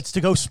 knights. Yeah, it's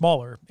to go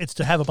smaller. It's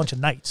to have a bunch of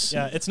knights.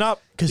 Yeah, it's not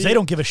because they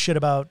don't give a shit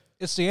about.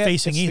 It's the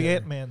Facing it's either. the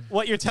Ant-Man.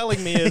 What you're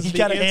telling me is you the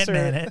got to answer.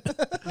 Ant-Man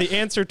it. The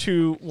answer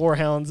to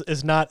warhounds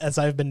is not as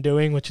I've been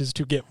doing, which is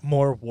to get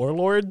more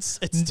warlords.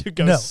 It's to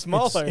go No,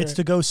 smaller. It's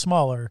to go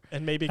smaller.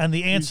 and maybe. And the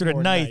use answer to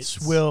more knights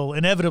will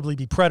inevitably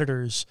be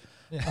predators.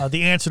 Yeah.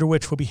 The answer to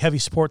which will be heavy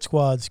support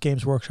squads,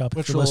 Games Workshop,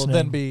 Which if you're will listening.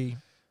 then be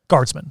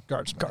guardsmen.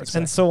 guardsmen.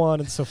 and so on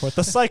and so forth.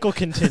 The cycle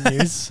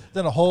continues.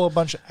 Then a whole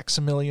bunch of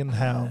Xamillion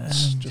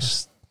hounds. And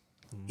Just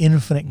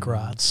Infinite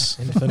grots.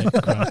 Infinite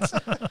grots.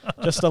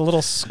 Just a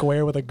little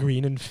square with a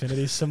green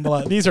infinity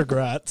symbol. These are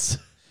grots.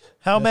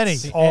 How That's many?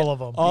 the All of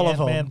them. all of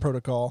Ant-Man them.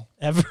 protocol.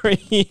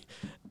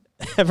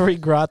 Every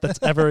grot that's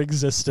ever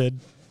existed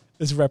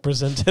is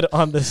represented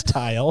on this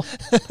tile.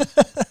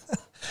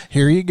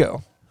 Here you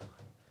go.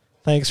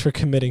 Thanks for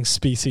committing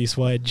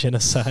species-wide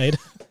genocide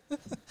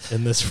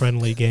in this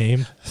friendly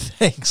game.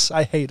 Thanks.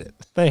 I hate it.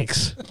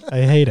 Thanks.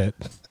 I hate it.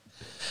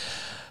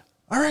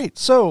 All right,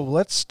 so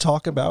let's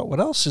talk about what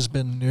else has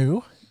been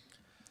new.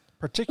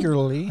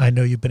 Particularly, I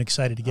know you've been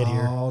excited to get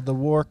here. oh, the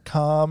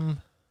Warcom.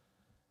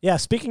 Yeah,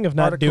 speaking of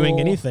not doing Article-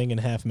 anything in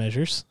half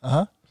measures.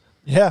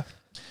 Yeah.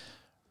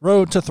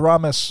 Road to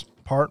Thramas,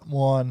 Part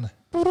 1.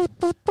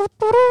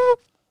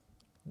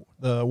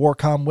 The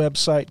Warcom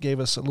website gave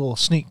us a little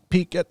sneak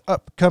peek at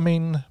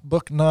upcoming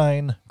Book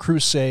 9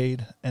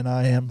 Crusade, and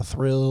I am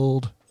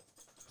thrilled.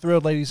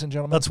 Thrilled, ladies and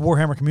gentlemen. That's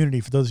Warhammer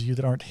Community for those of you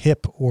that aren't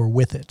hip or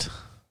with it.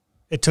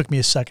 It took me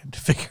a second to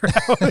figure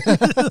out.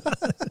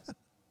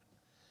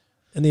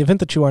 In the event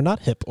that you are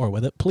not hip or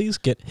with it, please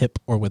get hip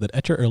or with it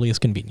at your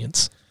earliest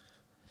convenience.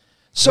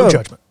 So, No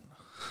judgment.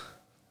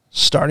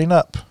 starting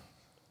up.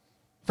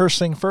 First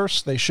thing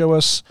first, they show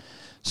us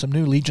some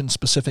new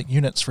Legion-specific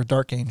units for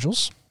Dark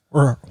Angels,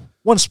 or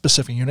one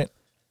specific unit,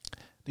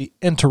 the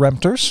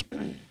Interemptors,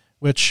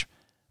 which,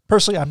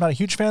 personally, I'm not a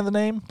huge fan of the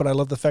name, but I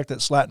love the fact that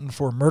it's Latin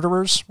for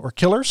murderers or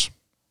killers,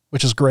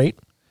 which is great.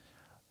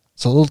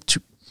 It's a little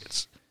too...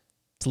 It's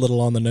a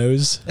little on the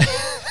nose.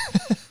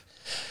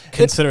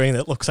 Considering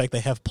that it looks like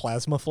they have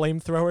plasma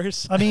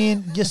flamethrowers. I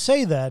mean, you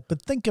say that,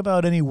 but think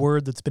about any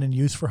word that's been in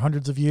use for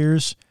hundreds of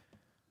years.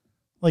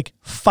 Like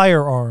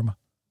firearm.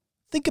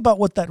 Think about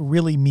what that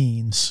really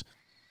means.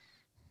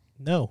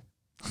 No.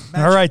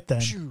 All right,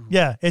 then. Phew.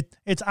 Yeah,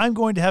 it's I'm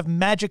going to have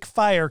magic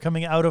fire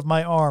coming out of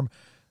my arm.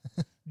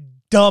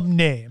 Dumb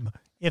name.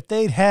 If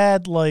they'd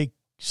had like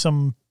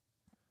some,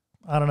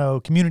 I don't know,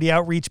 community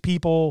outreach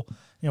people,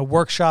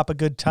 workshop a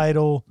good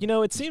title. You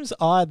know, it seems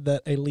odd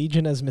that a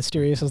legion as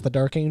mysterious as the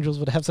Dark Angels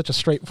would have such a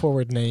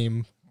straightforward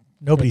name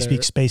Nobody For their-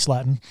 speaks space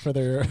Latin. for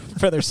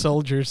their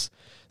soldiers.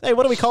 Hey,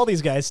 what do we call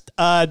these guys?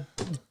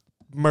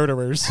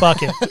 Murderers. Fuck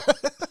it.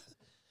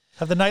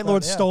 Have the Night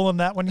Lords yeah. stolen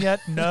that one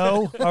yet?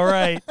 No? All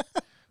right.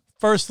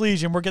 First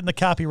Legion, we're getting the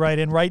copyright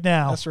in right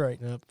now. That's right.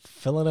 Yep.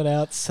 Filling it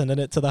out, sending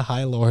it to the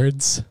High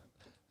Lords.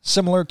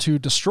 Similar to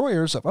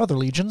destroyers of other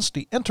legions,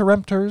 the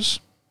Interemptors,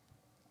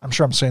 I'm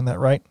sure I'm saying that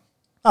right.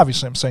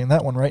 Obviously, I'm saying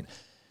that one right.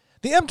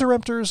 The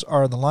Interemptors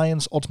are the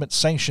Lion's ultimate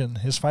sanction,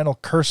 his final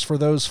curse for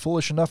those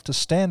foolish enough to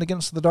stand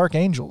against the Dark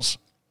Angels.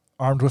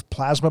 Armed with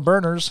plasma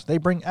burners, they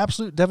bring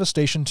absolute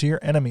devastation to your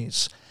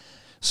enemies.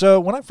 So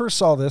when I first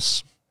saw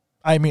this,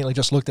 I immediately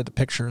just looked at the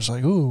pictures,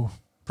 like, ooh,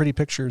 pretty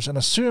pictures, and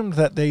assumed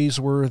that these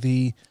were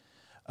the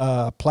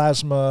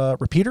plasma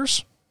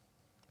repeaters,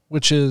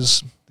 which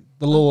is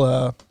the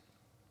little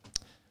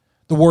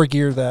the war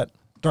gear that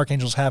Dark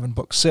Angels have in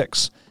Book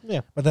 6. Yeah.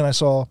 But then I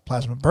saw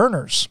plasma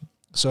burners.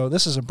 So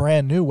this is a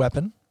brand new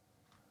weapon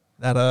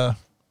that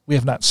we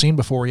have not seen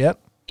before yet.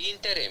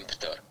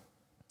 Interemptor.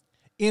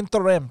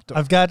 Interemptor.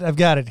 I've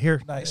got it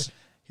here. Nice.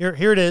 Here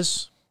it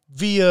is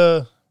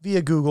via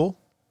Google.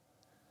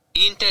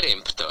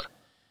 Interemptor.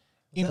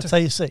 That's how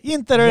you say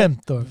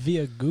Interemptor.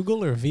 Via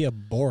Google or via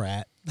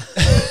Borat?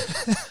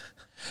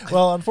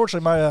 Well,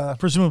 unfortunately, my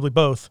Presumably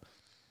both,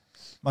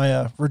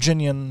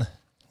 Virginian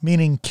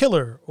meaning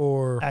killer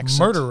or accent,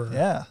 murderer.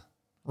 yeah,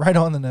 right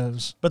on the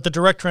nose. But the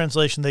direct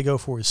translation they go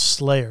for is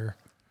Slayer.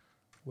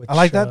 Which, I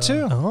like that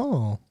too.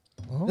 Oh.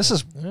 This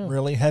is yeah.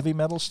 really heavy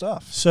metal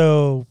stuff.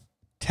 So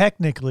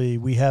technically,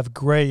 we have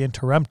gray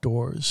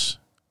Interemptors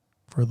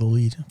for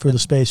the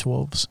Space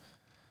Wolves,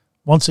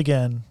 Once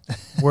again,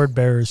 word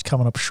bearers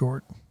coming up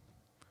short.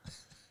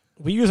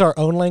 We use our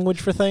own language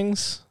for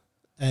things,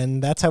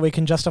 and that's how we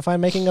can justify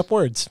making up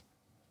words.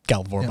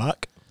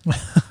 Galvorbach.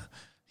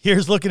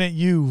 Here's looking at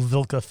you,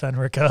 Vilka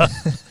Fenrica.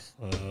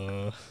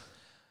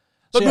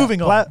 But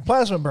moving on.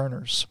 Plasma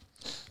burners.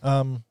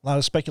 A lot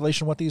of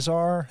speculation what these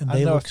are. And I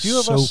they know look a few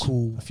of so us,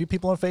 cool. a few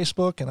people on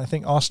Facebook, and I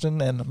think Austin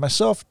and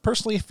myself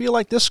personally feel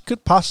like this could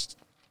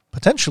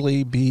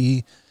potentially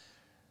be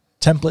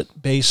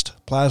template-based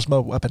plasma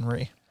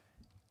weaponry.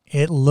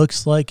 It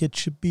looks like it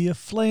should be a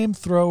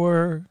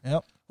flamethrower.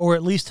 Yep. Or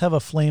at least have a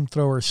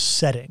flamethrower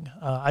setting.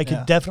 I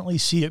could definitely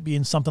see it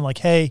being something like,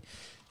 hey,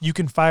 you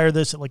can fire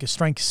this at like a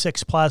strength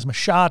 6 plasma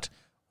shot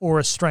or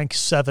a strength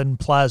 7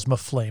 plasma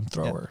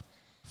flamethrower. Yep.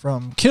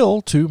 From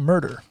kill to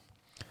murder.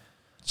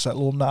 It's that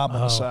little knob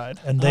on the side.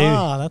 And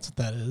that's what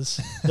that is.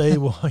 they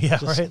will,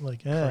 right?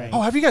 Like, yeah.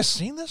 Oh, have you guys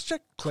seen this?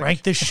 Check.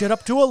 Crank this shit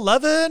up to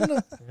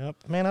 11. Yep.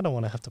 Man, I don't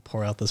want to have to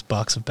pour out this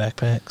box of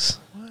backpacks.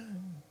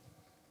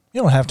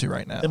 You don't have to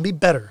right now. Then be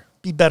better.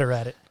 Be better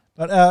at it.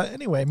 But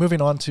anyway,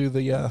 moving on to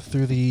the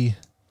through the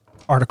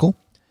article.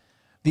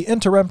 The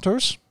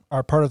Interruptors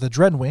are part of the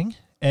Dreadwing,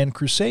 and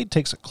Crusade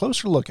takes a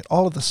closer look at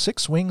all of the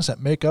 6 wings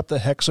that make up the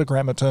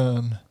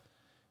Hexagrammaton.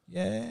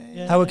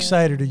 Yay. How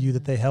excited are you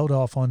that they held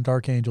off on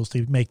Dark Angels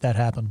to make that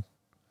happen?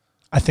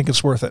 I think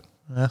it's worth it.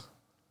 Yeah.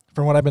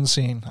 From what I've been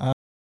seeing.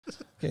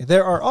 Okay,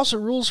 there are also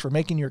rules for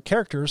making your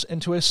characters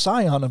into a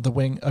scion of the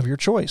wing of your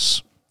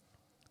choice.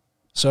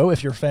 So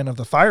if you're a fan of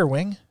the Fire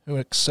Wing, who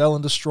excel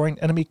in destroying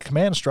enemy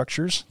command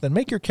structures, then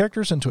make your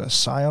characters into a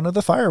scion of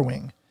the Fire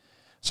Wing.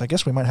 So I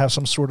guess we might have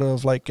some sort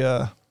of like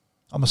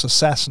almost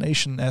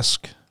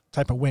assassination-esque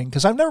type of wing,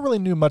 because I never really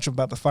knew much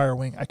about the Fire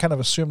Wing. I kind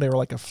of assumed they were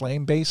like a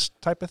flame-based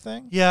type of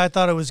thing. Yeah, I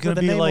thought it was going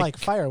to be like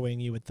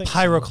Firewing, you would think.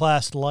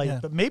 Pyroclast light, Yeah.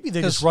 but maybe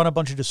they just run a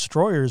bunch of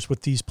destroyers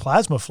with these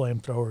plasma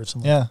flamethrowers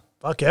and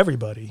fuck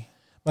everybody.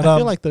 But I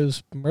feel like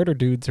those murder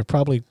dudes are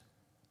probably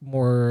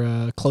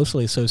more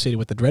closely associated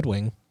with the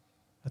Dreadwing.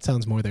 That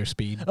sounds more their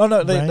speed. Oh,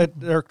 no, Right?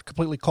 they're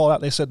completely called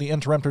out. They said the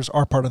Interrupters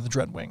are part of the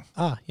Dreadwing.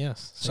 Ah,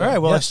 yes. All right,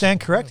 well, I yes.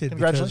 stand corrected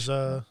Congratulations.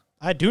 because,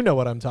 I do know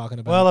what I'm talking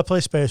about. well, I play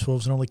Space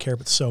Wolves and only care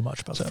but so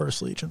much about the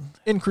First Legion.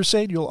 In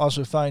Crusade, you'll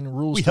also find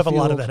rules We to have a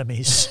lot of field-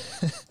 enemies.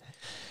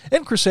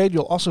 In Crusade,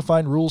 you'll also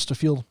find rules to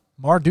field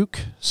Marduk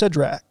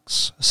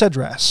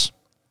Cedras.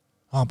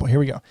 Oh boy, here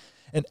we go.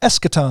 An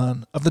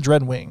Eschaton of the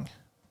Dreadwing.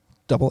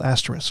 Double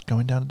asterisk,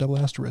 going down to double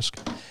asterisk.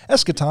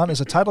 Eschaton is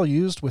a title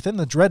used within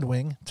the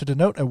Dreadwing to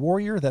denote a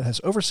warrior that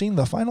has overseen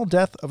the final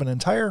death of an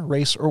entire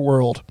race or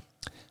world.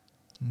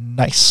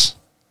 Nice.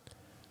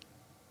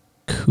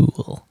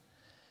 cool.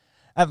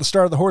 At the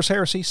start of the Horse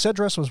Heresy,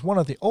 Cedras was one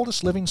of the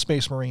oldest living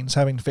Space Marines,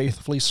 having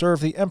faithfully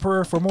served the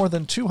Emperor for more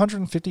than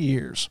 250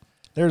 years.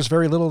 There is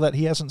very little that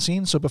he hasn't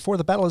seen, so before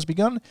the battle has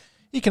begun,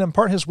 he can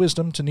impart his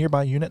wisdom to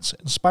nearby units,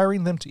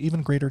 inspiring them to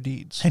even greater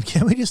deeds. And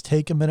can we just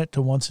take a minute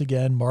to once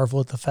again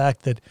marvel at the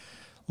fact that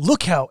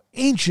look how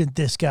ancient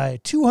this guy,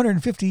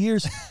 250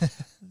 years,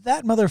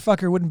 that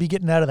motherfucker wouldn't be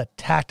getting out of the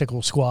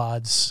tactical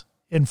squads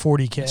in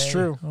 40K. It's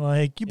true.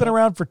 Like, you've been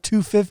around for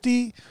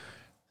 250,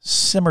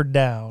 simmered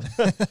down.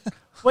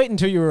 Wait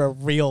until you're a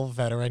real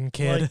veteran,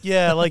 kid. Like,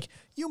 yeah, like,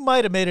 you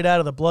might have made it out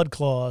of the blood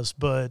claws,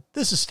 but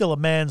this is still a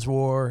man's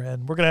war,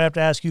 and we're going to have to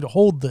ask you to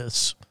hold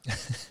this.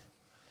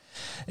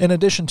 In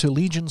addition to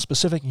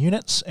Legion-specific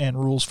units and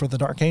rules for the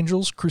Dark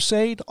Angels,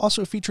 Crusade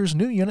also features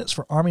new units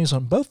for armies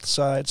on both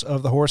sides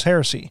of the Horus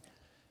Heresy.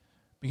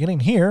 Beginning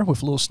here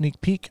with a little sneak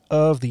peek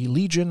of the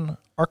Legion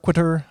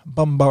Arquiter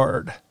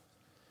Bombard.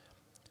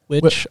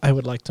 Which I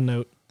would like to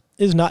note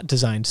is not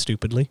designed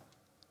stupidly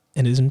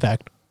and is in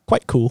fact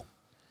quite cool.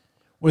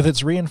 With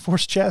its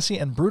reinforced chassis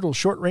and brutal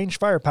short-range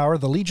firepower,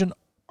 the Legion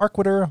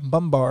Arquiter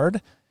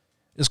Bombard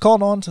is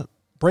called on to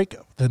break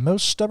the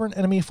most stubborn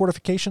enemy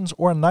fortifications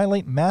or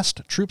annihilate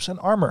massed troops and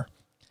armor.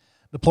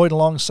 Deployed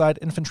alongside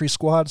infantry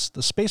squads,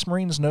 the Space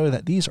Marines know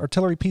that these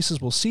artillery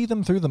pieces will see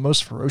them through the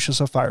most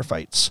ferocious of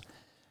firefights.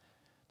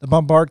 The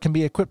Bombard can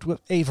be equipped with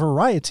a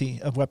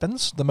variety of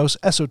weapons, the most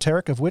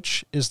esoteric of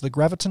which is the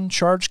Graviton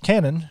Charge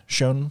Cannon,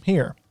 shown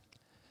here.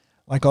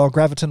 Like all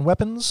Graviton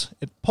weapons,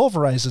 it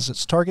pulverizes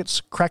its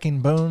targets, cracking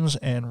bones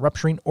and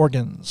rupturing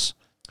organs.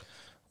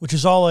 Which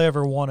is all I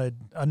ever wanted.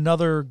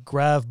 Another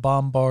Grav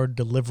Bombard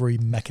delivery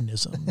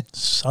mechanism.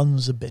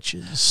 Sons of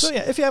bitches. So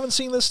yeah, if you haven't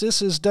seen this,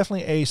 this is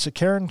definitely a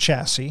Sakaran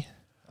chassis.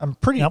 I'm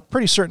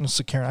pretty certain it's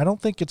Sakaran. I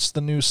don't think it's the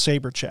new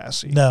Saber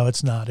chassis. No,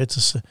 it's not.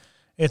 It's a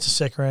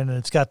Sikaran, and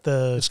it's got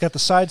the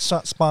side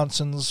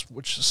sponsons,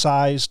 which is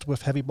sized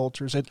with heavy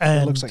bolters. It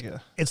looks like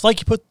a... It's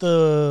like you put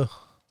the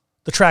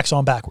tracks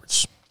on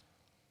backwards.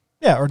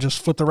 Yeah, or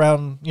just flip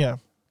around,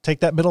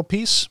 take that middle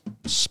piece,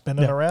 spin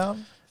it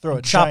around, throw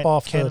a chop giant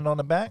off cannon on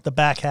the back. The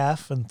back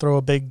half, and throw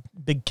a big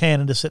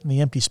cannon to sit in the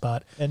empty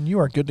spot. And you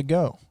are good to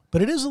go.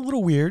 But it is a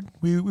little weird.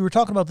 We were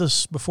talking about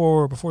this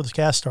before this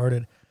cast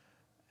started.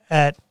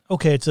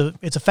 It's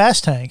a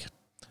fast tank.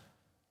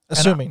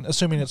 Assuming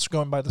it's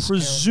going by the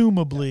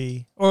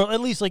presumably, or at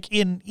least like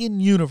in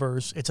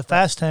universe, it's a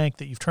fast tank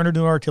that you've turned into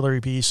an artillery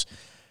piece,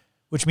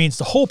 which means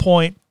the whole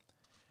point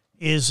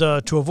is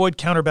to avoid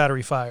counter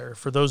battery fire.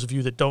 For those of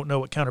you that don't know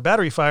what counter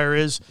battery fire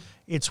is,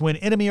 it's when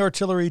enemy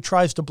artillery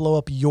tries to blow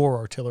up your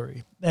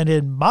artillery. And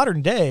in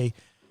modern day,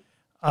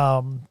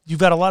 you've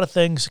got a lot of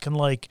things that can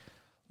like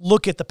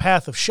look at the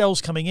path of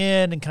shells coming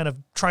in and kind of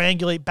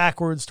triangulate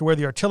backwards to where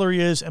the artillery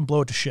is and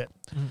blow it to shit.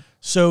 Mm-hmm.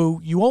 So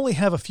you only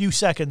have a few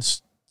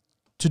seconds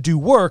to do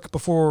work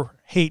before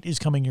hate is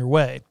coming your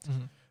way.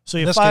 Mm-hmm. So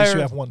you in this case, you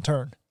have one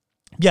turn.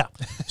 Yeah.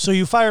 So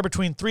you fire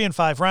between 3 and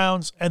 5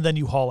 rounds, and then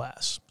you haul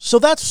ass. So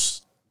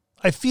that's,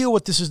 I feel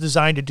what this is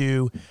designed to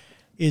do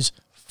is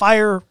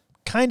fire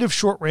kind of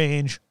short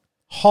range,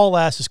 haul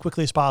ass as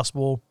quickly as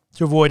possible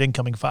to avoid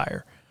incoming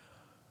fire.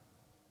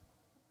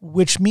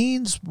 Which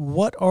means,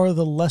 what are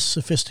the less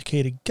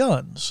sophisticated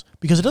guns?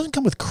 Because it doesn't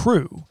come with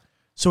crew.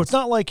 So it's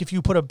not like if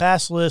you put a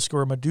Basilisk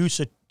or a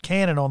Medusa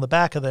cannon on the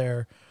back of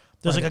there's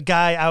like a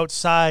guy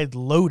outside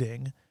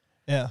loading.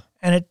 Yeah.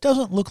 And it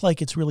doesn't look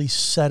like it's really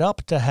set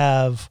up to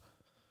have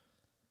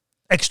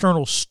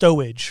external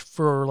stowage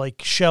for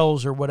like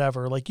shells or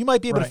whatever. Like you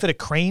might be able to fit a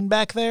crane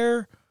back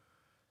there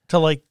to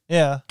like,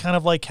 kind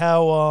of like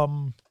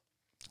how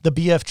the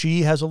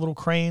BFG has a little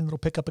crane that'll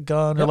pick up a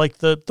gun, or like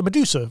the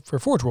Medusa for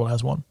Forge World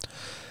has one.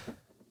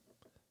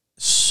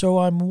 So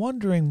I'm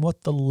wondering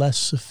what the less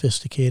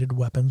sophisticated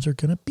weapons are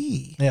going to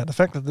be. Yeah, the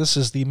fact that this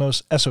is the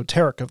most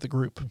esoteric of the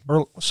group,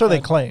 or so they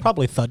claim.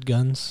 Probably thud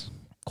guns,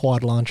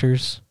 quad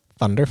launchers,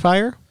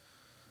 Thunderfire.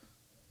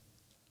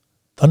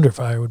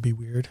 Thunderfire would be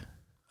weird.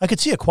 I could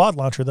see a quad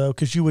launcher though,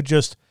 because you would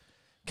just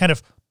kind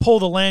of pull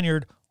the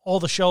lanyard, all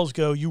the shells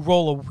go, you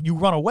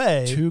run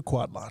away. 2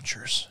 quad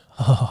launchers.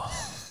 Oh.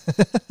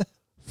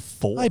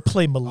 4. I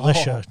play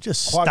militia.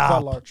 Just quad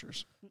stop.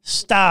 launchers.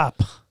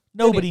 Stop.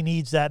 Nobody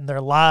needs that in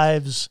their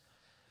lives.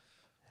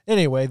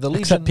 Anyway, the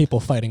Legion... Except people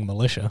fighting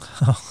militia.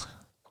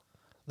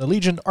 The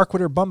Legion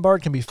Arquitter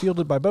Bombard can be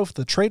fielded by both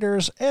the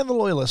traitors and the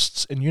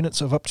loyalists in units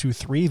of up to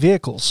 3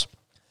 vehicles.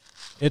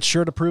 It's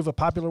sure to prove a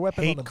popular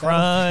weapon on the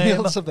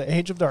battlefields of the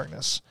Age of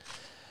Darkness.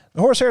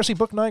 The Horus Heresy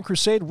Book 9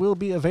 Crusade will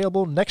be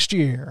available next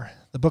year.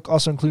 The book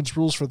also includes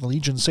rules for the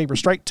Legion Saber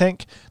Strike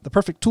Tank, the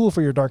perfect tool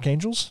for your Dark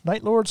Angels,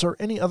 Night Lords, or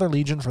any other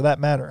Legion for that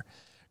matter.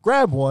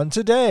 Grab one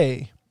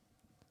today.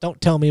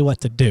 Don't tell me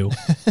what to do.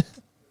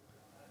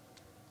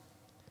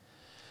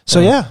 So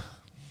yeah.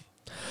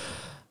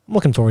 I'm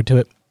looking forward to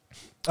it.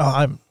 Oh,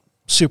 I'm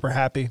super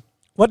happy.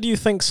 What do you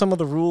think some of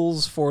the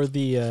rules for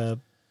the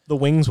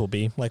wings will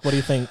be? Like, what do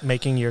you think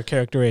making your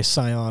character a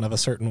scion of a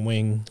certain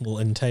wing will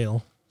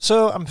entail?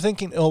 So I'm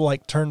thinking it'll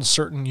like turn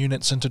certain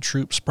units into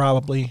troops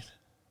probably.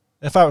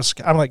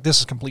 I'm like, this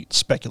is complete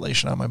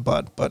speculation on my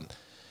butt, but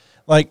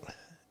like,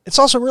 it's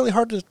also really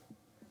hard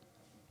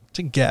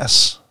to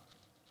guess.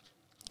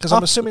 Because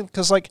I'm assuming,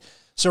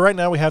 so right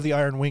now we have the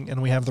Iron Wing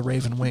and we have the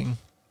Raven Wing.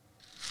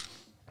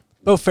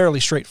 Both fairly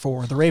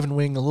straightforward. The Raven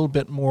Wing a little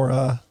bit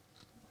more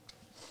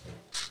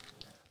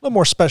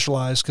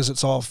specialized because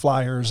it's all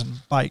flyers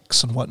and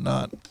bikes and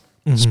whatnot.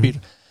 Mm-hmm. Speed.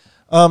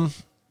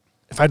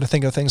 If I had to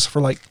think of things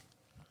for like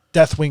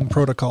Deathwing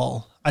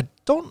Protocol, I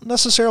don't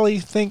necessarily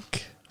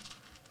think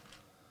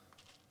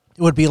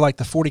it would be like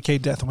the 40k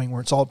Deathwing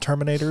where it's all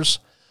Terminators.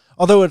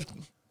 Although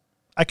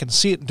I can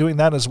see it doing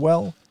that as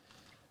well.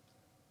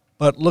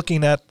 But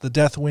looking at the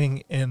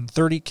Deathwing in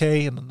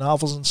 30k and the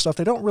novels and stuff,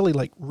 they don't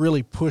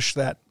really push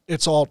that.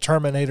 It's all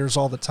Terminators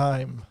all the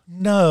time.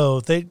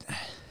 No,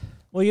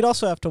 Well, you'd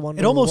also have to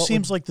wonder. It almost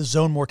seems like the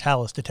Zone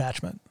Mortalis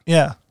detachment.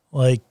 Yeah.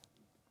 Like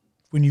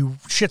when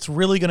shit's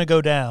really going to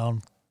go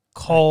down,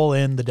 call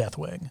in the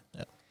Deathwing.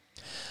 Yeah.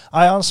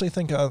 I honestly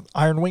think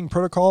Iron Wing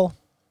Protocol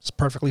is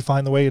perfectly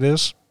fine the way it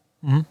is.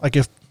 Mm-hmm. Like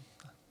if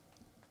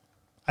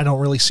I don't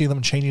really see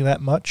them changing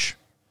that much.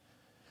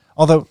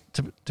 Although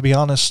to be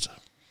honest,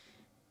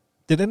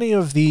 did any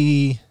of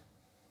the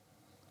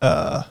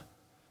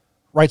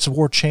Rites of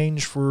War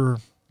change for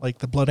like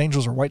the Blood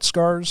Angels or White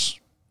Scars?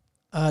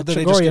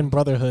 Chagorian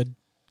Brotherhood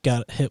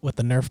got hit with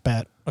the Nerf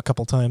bat a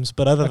couple times,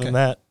 but other than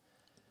that,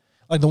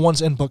 like the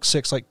ones in Book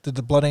 6, like did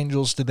the Blood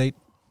Angels did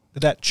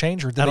that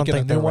change, or did I they don't get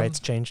think a new their one? rights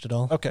changed at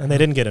all. Okay, and they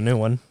didn't get a new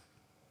one.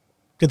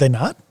 Did they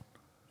not?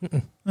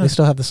 They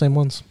still have the same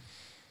ones.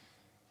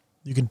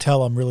 You can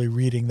tell I'm really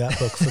reading that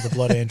book for the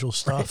Blood Angel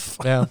stuff.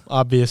 Yeah,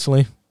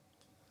 obviously.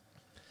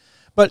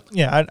 But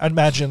yeah, I'd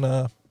imagine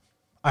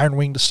Iron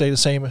Wing to stay the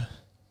same.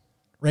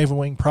 Raven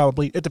Wing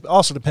probably. It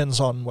also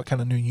depends on what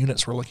kind of new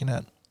units we're looking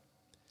at.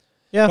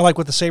 Yeah, but like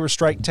with the Saber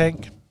Strike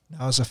Tank,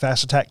 now as a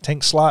fast attack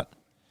tank slot,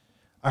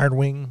 Iron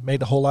Wing made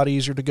it a whole lot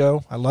easier to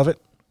go. I love it.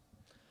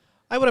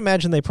 I would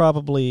imagine they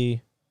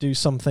probably do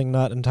something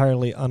not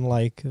entirely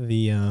unlike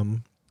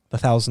the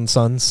Thousand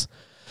Suns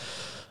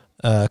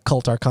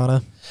Cult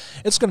Arcana.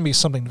 It's going to be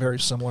something very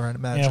similar, I'd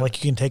imagine. Yeah,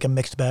 like you can take a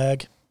mixed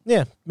bag.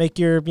 Yeah, make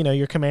your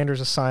commanders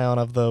a scion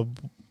of the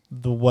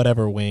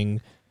whatever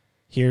wing.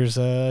 Here's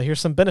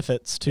some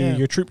benefits to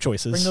your troop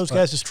choices. Bring those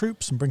guys as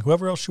troops and bring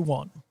whoever else you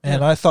want.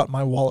 And I thought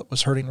my wallet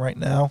was hurting right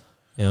now.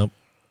 Yep.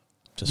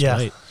 Just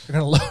right. You're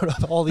going to load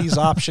up all these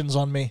options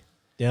on me.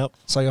 Yep.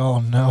 It's like,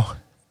 oh no.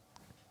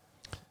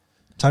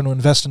 Time to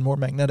invest in more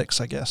magnetics,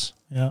 I guess.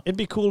 Yeah. It'd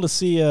be cool to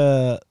see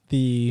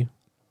the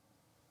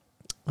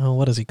oh,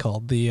 what is he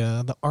called? The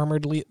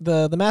armored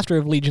the Master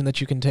of Legion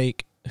that you can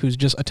take, who's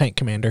just a tank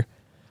commander.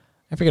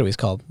 I forget what he's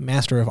called.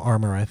 Master of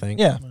Armor, I think.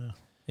 Yeah.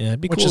 Yeah,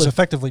 it'd be Which cool. is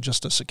effectively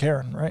just a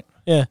Sikaran, right?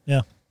 Yeah.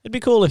 Yeah. It'd be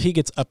cool if he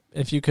gets up.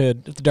 If the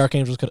Dark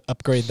Angels could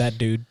upgrade that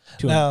dude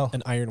to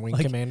an Iron Wing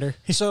commander.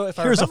 So if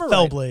Here's I a remember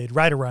Fellblade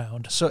right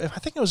around. So if I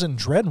think it was in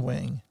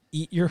Dreadwing,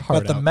 Eat your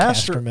heart but out,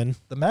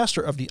 the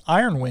master of the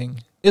Iron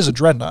Wing is a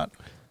Dreadnought.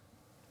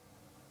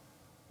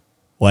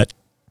 What?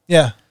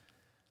 Yeah.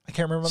 I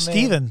can't remember the name.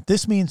 Steven,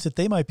 this means that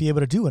they might be able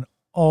to do an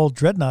all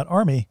Dreadnought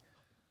army.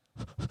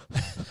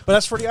 But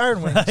that's for the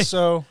Iron Wing.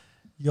 So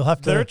You'll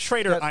have to They're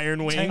traitor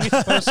Iron Wing. tanks,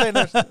 but I'm saying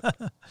there's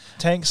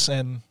tanks,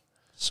 and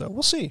so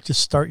we'll see. just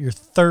start your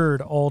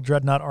third all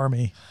Dreadnought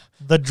army,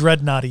 the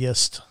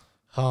Dreadnoughtiest.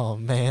 Oh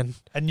man.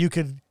 And you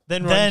could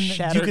Then run then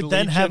Shattered you could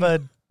then have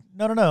Legion.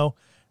 no.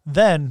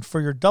 Then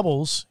for your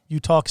doubles, you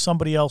talk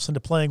somebody else into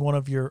playing one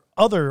of your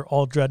other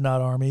all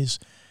Dreadnought armies,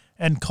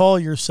 and call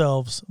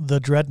yourselves the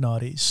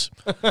Dreadnoughties.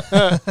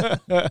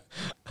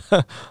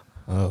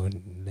 Oh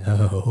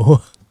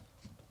no.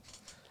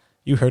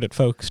 You heard it,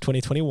 folks.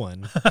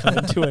 2021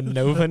 coming to a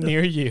Nova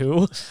near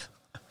you.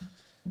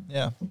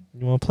 Yeah.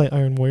 You want to play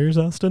Iron Warriors,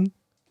 Austin?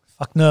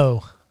 Fuck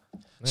no.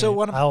 So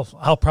what?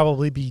 I'll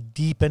probably be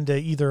deep into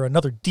either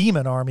another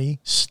demon army,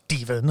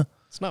 Steven,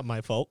 It's not my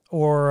fault.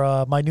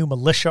 or my new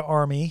militia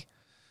army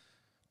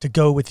to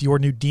go with your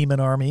new demon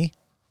army.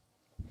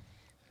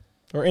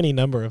 Or any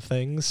number of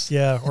things.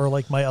 Yeah, or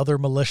like my other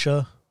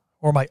militia,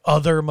 or my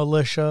other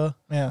militia,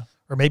 Yeah.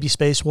 or maybe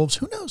Space Wolves.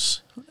 Who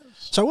knows?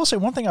 So I will say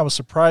one thing I was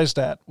surprised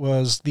at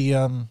was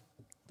the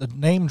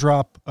name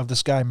drop of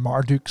this guy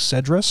Marduk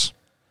Cedrus.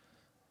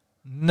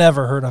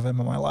 Never heard of him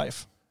in my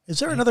life. Is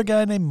there another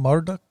guy named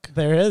Marduk?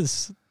 There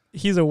is.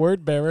 He's a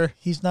word bearer.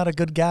 He's not a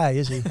good guy,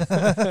 is he?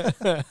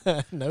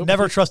 Nope.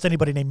 Never trust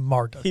anybody named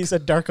Marduk. He's a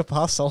dark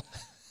apostle.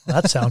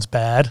 That sounds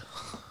bad.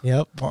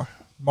 Yep.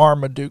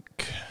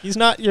 Marmaduke. He's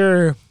not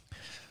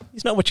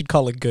what you'd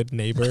call a good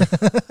neighbor.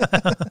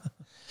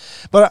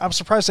 But I'm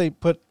surprised they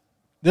put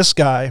this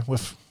guy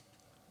with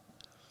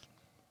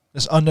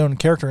this unknown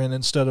character in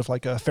instead of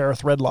like a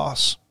Ferrith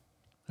Redloss,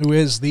 who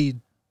is the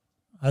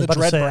I was The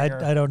about to say,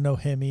 Dreadbringer. I don't know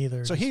him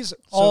either. so he's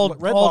all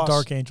Redloss.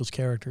 Dark Angels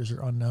characters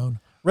are unknown.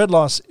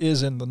 Redloss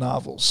is in the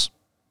novels.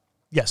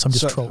 Yes, I'm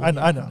just So, trolling.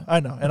 I know,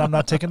 and I'm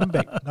not taking the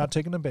bait. Not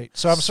taking the bait.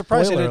 So I'm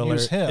surprised Spoiler they didn't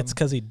use alert, him. It's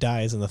because he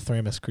dies in the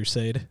Thramas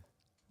Crusade.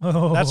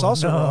 Oh, That's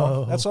also no.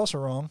 wrong. That's also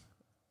wrong.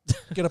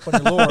 Get up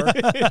on your lore.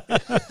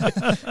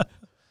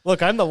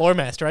 Look, I'm the lore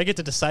master. I get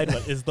to decide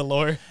what is the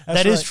lore.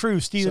 That is right. true.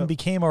 Steven So-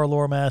 became our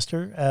lore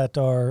master at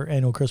our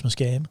annual Christmas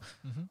game.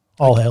 Mhm.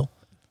 All hail.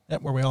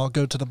 Yep, where we all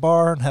go to the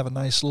bar and have a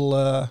nice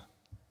little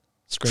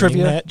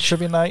Screaming match.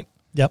 trivia night.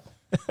 Yep.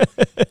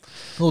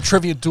 Little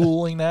trivia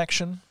dueling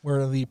action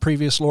where the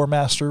previous lore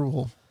master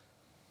will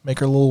make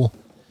her little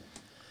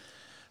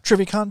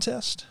trivia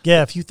contest.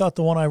 Yeah, if you thought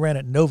the one I ran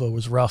at Nova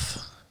was rough,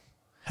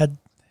 had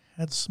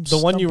some The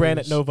one you ran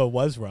at stumpers. Nova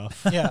was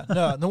rough. Yeah,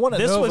 no, the one at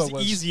This Nova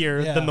was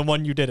easier yeah. than the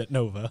one you did at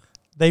Nova.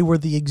 They were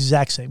the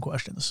exact same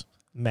questions.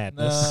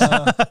 Madness.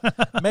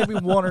 Maybe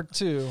one or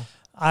two.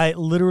 I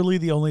literally,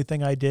 the only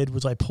thing I did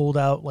was I pulled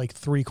out like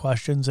 3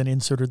 questions and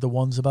inserted the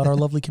ones about our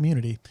lovely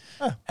community.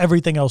 Huh.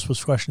 Everything else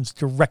was questions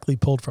directly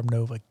pulled from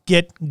Nova.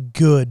 Get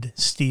good,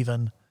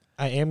 Steven.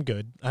 I am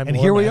good. I'm And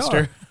lore here we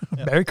master.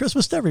 are. Merry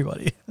Christmas to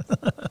everybody.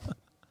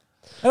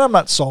 And I'm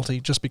not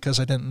salty just because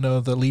I didn't know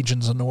the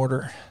legions in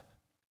order.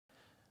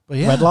 But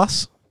yeah, Red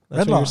Loss? That's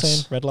what you're Loss.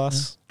 saying? Red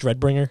Loss?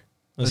 Dreadbringer?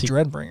 the Was he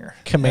Dreadbringer.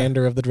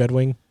 commander of the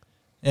Dreadwing?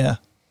 Yeah.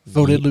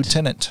 Voted Neat.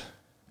 lieutenant.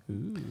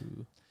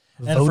 Ooh.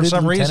 And Voted for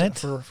some lieutenant?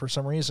 reason, for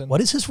some reason,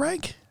 What is his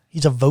rank?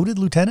 He's a voted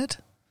lieutenant?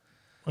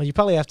 Well, you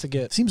probably have to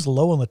get... Seems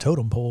low on the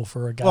totem pole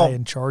for a guy Well,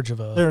 in charge of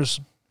a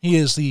he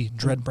is the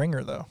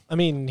Dreadbringer though. I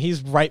mean,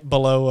 he's right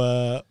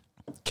below...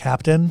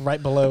 captain.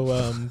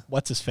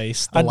 what's his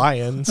face? The I-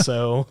 lion,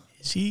 so...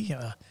 Is he?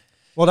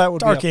 Well, that would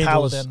Dark be a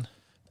Angels. paladin.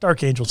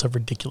 Dark Angels have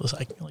ridiculous.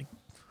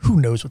 Who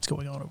knows what's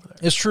going on over there?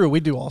 It's true. We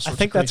do all I sorts.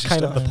 think of that's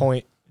crazy kind of stuff. the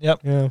point. Yep.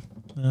 Yeah.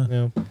 Yeah.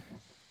 Yeah.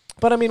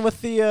 But I mean, with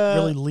the...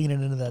 Really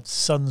leaning into that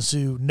Sun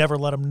Tzu. Never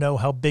let them know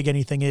how big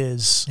anything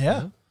is.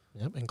 Yeah.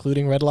 Yep,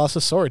 including Red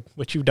Loss's sword,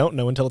 which you don't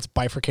know until it's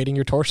bifurcating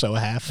your torso a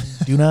half.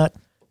 Do not.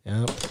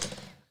 Yep.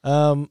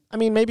 I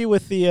mean, maybe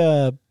with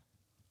the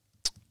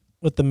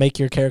make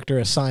your character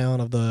a scion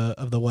of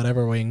the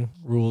whatever wing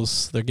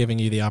rules, they're giving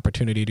you the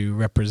opportunity to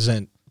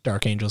represent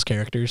Dark Angels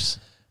characters.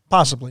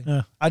 Possibly.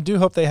 Yeah. I do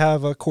hope they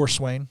have a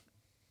Corswain.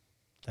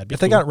 That'd be If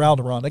they cool. got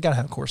Ralderon, they got to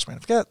have Corswain.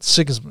 If they got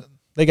Sigismund,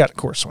 they got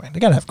Corswain. They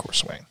got to have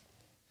Corswain.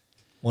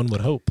 One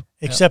would hope.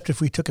 Except if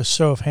we took a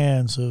show of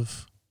hands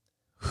of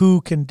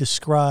who can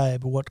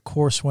describe what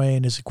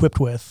Corswain is equipped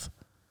with.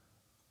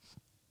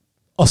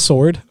 A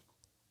sword.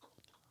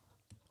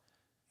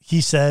 He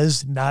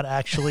says, not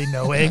actually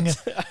knowing.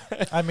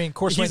 I mean,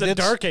 Corswain He's a did.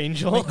 Dark I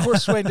Angel. mean,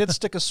 Corswain did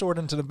stick a sword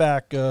into the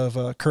back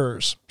of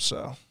Kurz.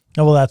 So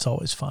Oh, well, that's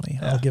always funny.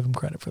 Yeah. I'll give him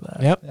credit for that.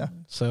 Yep. Yeah.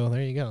 So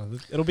there you go.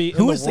 It'll be.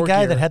 Who in was the war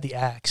guy gear. that had the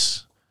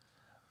axe?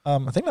 I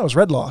think that was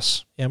Red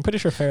Loss. Yeah, I'm pretty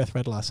sure Ferrith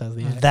Redloss has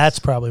the axe. That's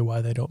probably why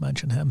they don't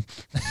mention him.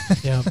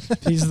 Yeah,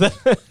 he's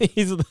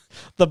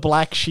the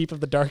black sheep of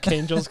the Dark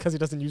Angels because he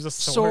doesn't use a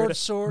sword.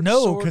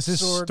 No, because his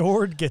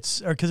sword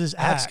gets, or because his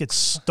axe gets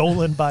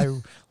stolen by,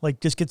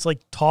 just gets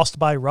tossed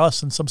by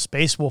Russ, and some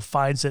space wolf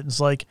finds it and is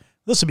like,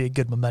 this would be a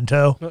good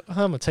memento. I'm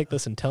gonna take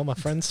this and tell my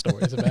friends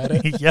stories about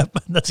it. Yep,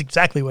 that's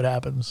exactly what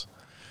happens.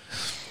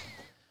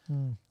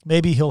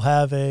 Maybe he'll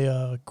have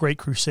a Great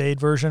Crusade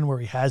version where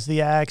he has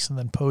the axe, and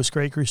then post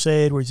Great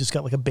Crusade where he's just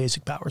got a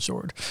basic power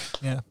sword.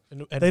 Yeah,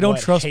 And they don't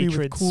trust me with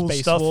hatred, cool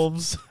space stuff.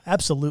 wolves.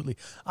 Absolutely.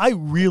 I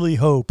really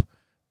hope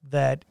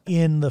that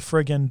in the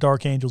friggin'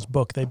 Dark Angels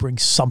book they bring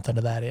something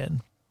of that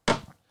in.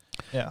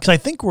 Yeah, Because I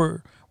think we're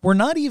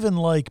not even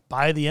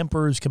by the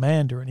Emperor's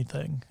command or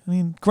anything. I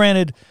mean,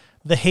 granted,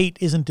 the hate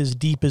isn't as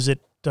deep as it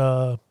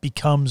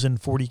becomes in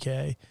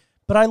 40K.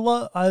 But I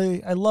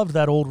loved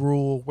that old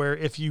rule where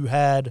if you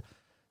had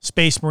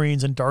Space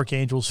Marines and Dark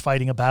Angels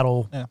fighting a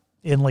battle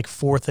in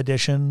 4th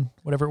edition,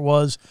 whatever it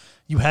was,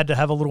 you had to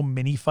have a little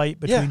mini fight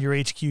between your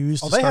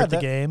HQs to start the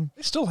game.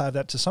 They still have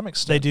that to some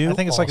extent. They do? I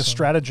think it's like a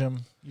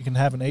stratagem. You can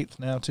have an 8th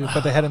now too,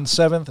 but they had it in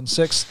 7th and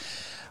 6th.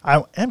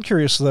 I am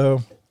curious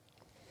though,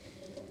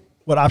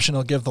 what option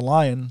he'll give the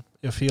Lion,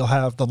 if he'll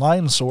have the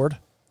Lion Sword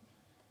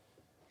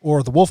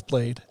or the Wolf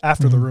Blade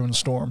after the Ruined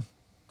Storm,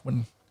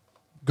 when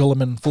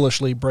Gulliman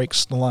foolishly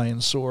breaks the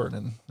Lion's sword,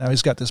 and now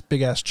he's got this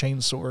big-ass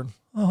chain sword.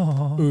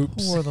 Oh,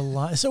 Oops. poor the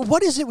Lion. So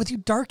what is it with you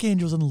Dark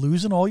Angels and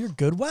losing all your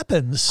good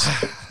weapons?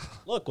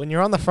 Look, when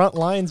you're on the front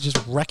lines just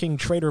wrecking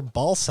traitor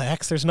ball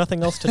sacks, there's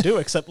nothing else to do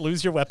except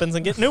lose your weapons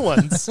and get new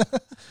ones.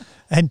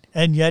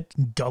 and yet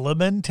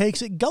Gulliman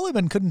takes it.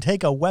 Gulliman couldn't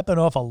take a weapon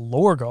off a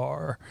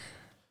Lorgar.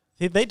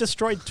 They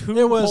destroyed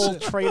two whole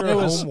traitor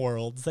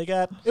homeworlds.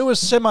 It was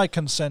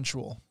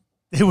semi-consensual.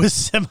 It was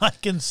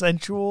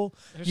semi-consensual.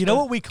 You know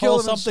what we call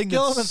something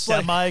that's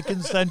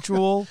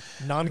semi-consensual?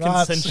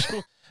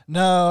 Non-consensual.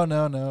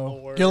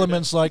 No.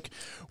 Gilliman's like,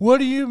 what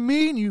do you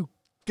mean you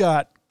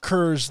got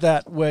curs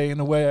that way in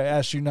the way I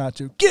asked you not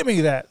to? Give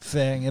me that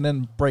thing, and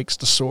then breaks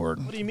the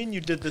sword. What do you mean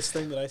you did this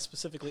thing that I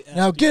specifically asked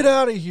Now you get to?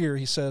 out of here,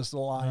 he says to the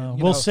Lion.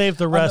 We'll save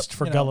the rest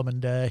for Gulliman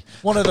Day.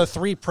 One of the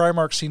 3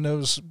 Primarchs he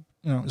knows,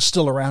 is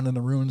still around in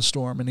the Ruined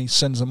Storm, and he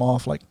sends him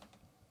off like,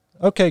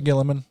 okay,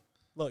 Gilliman.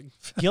 Look,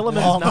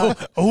 Gilliman's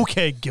not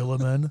Okay,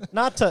 Gilliman.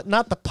 not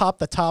to pop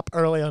the top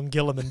early on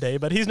Gilliman Day,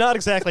 but he's not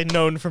exactly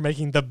known for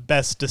making the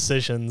best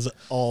decisions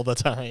all the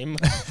time.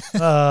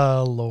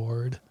 Oh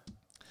Lord,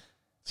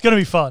 it's gonna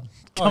be fun.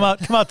 Come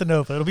out to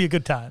Nova. It'll be a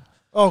good time.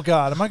 Oh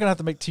God, am I gonna have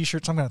to make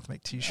T-shirts? I'm gonna have to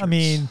make T-shirts. I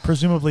mean,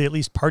 presumably at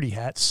least party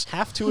hats.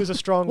 Have to is a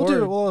strong we'll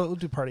word.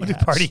 do party We'll hats.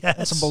 do party And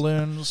hats. some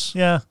balloons.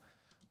 Yeah,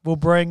 we'll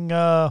bring.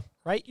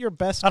 Write your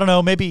best. I don't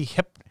know, maybe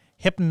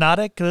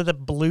Hypnotic, the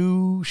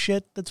blue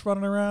shit that's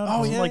running around.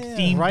 Oh, yeah,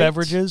 themed Right.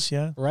 beverages.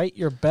 Yeah. Write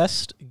your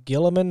best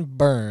Gilliman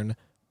burn.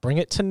 Bring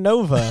it to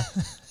Nova.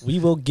 We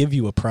will give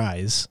you a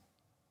prize.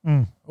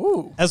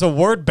 Ooh. As a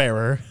word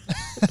bearer,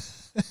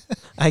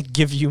 I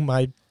give you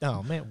my.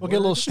 Oh man, We'll get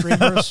little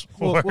streamers.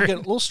 we'll get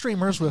little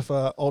streamers with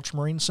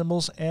ultramarine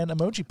symbols and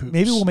emoji poops.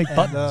 Maybe we'll make And,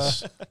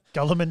 buttons.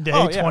 Gulliman Day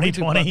oh, yeah, we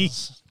do 2020.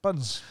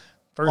 buttons.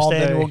 First all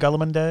annual day.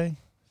 Gulliman Day.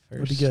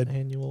 Would be good.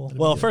 Annual. That'd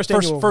Well, be good. first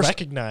First- annual first-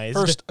 recognized.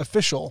 First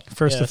official.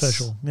 First Yes.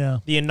 official. Yeah.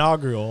 The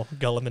inaugural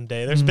Gulliman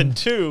Day. There's been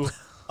 2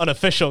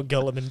 unofficial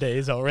Gulliman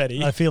Days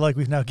already. I feel like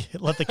we've now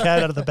let the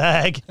cat out of the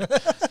bag.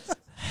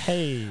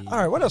 Hey. All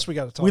right, what else we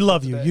got to talk We about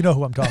love you. today? You know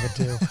who I'm talking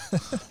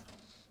to.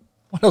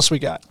 What else we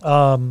got?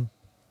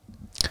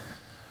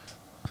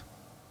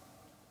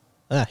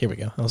 Here we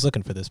go. I was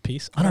looking for this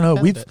piece. I don't know.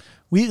 Found it.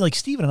 We like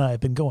Steven and I have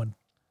been going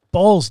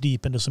balls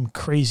deep into some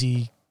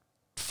crazy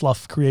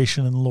fluff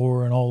creation and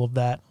lore and all of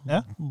that.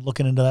 Yeah.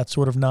 Looking into that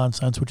sort of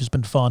nonsense, which has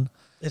been fun.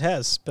 It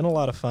has been a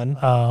lot of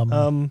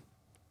fun.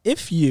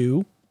 If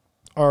you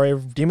are a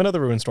Demon of the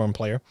Ruinstorm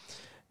player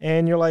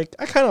and you're like,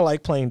 I kind of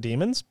like playing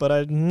demons, but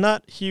I'm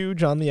not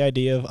huge on the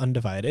idea of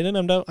Undivided, and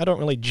I don't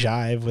really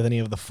jive with any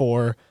of the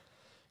 4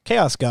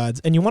 Chaos Gods,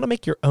 and you want to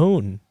make your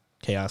own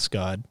Chaos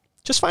God,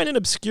 just find an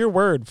obscure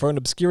word for an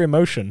obscure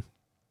emotion.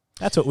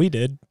 That's what we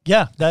did.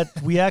 Yeah,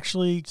 that we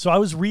actually. So I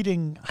was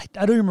reading.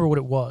 I don't remember what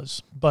it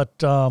was, but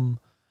the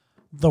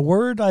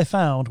word I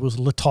found was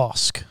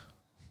litosk,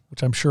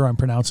 which I'm sure I'm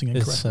pronouncing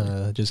incorrectly.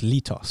 It's just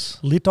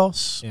litos.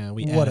 Litos. Yeah,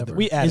 we whatever.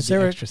 added Is there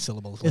the a- extra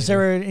syllables. Is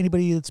there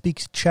anybody that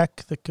speaks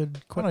Czech that could?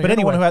 Well, no, But you're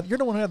the one anyway, you're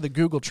the one who had the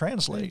Google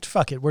Translate.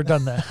 fuck it, we're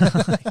done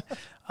that.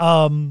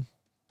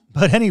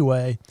 But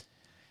anyway,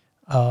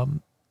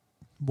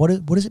 what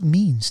does it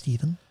mean,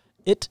 Stephen?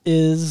 It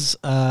is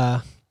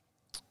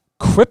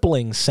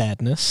crippling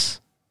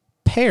sadness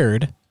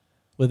paired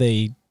with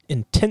a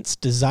intense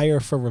desire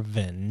for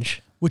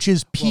revenge. Which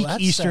is Well, peak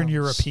that Eastern sounds-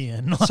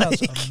 European. That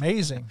sounds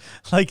amazing.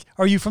 Like,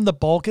 are you from the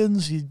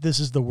Balkans? This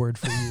is the word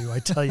for you. I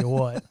tell you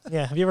what.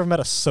 Yeah, have you ever met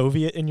a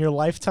Soviet in your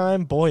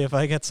lifetime? Boy, if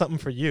I got something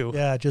for you.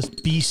 Yeah,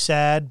 just be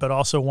sad, but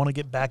also want to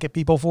get back at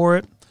people for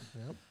it.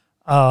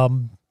 Yep.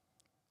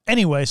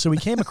 Anyway, so we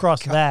came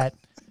across that,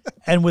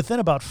 And within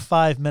about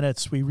 5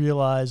 minutes, we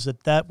realized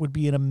that would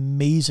be an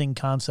amazing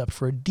concept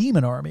for a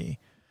demon army.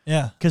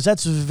 Yeah. Because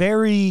that's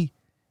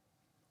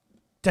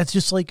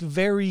just like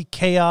very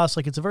chaos.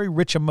 Like it's a very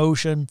rich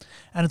emotion.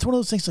 And it's one of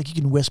those things like you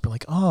can whisper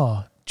like,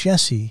 oh,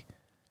 Jesse,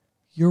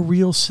 you're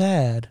real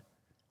sad.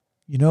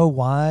 You know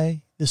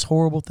why this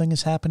horrible thing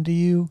has happened to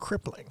you?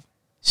 Crippling.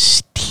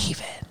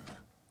 Steven,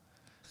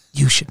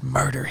 you should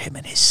murder him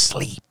in his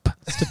sleep.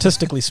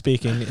 Statistically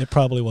speaking, it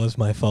probably was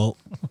my fault.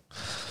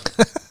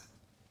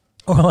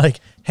 Or like,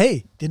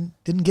 hey, didn't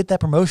get that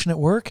promotion at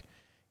work?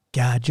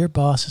 God, your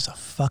boss is a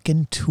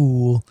fucking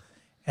tool.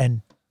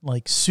 And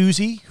like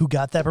Susie, who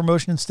got that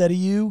promotion instead of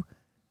you,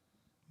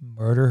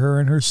 murder her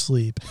in her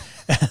sleep.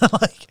 And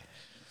like,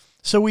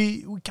 so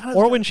we kind of,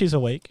 Or when she's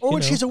awake. or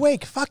when she's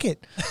awake, fuck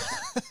it.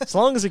 As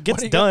long as it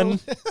gets done.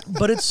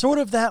 But it's sort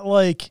of that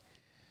like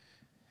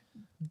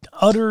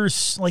utter,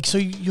 like, so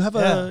you have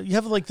you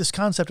have like this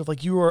concept of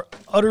like you are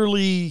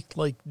utterly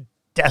like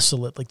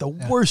desolate, like the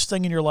worst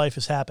thing in your life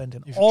has happened,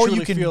 and You all truly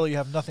you can feel you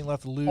have nothing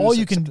left to lose. all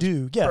you can except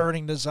do, this yeah,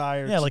 burning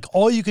desire. yeah, like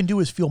all you can do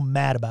is feel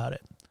mad about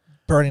it.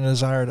 burning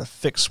desire to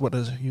fix what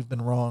is you've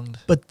been wronged.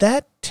 But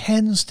that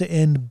tends to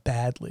end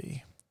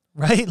badly,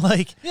 right?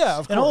 Like, Yeah,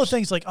 of and all the course.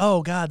 things like,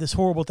 oh God, this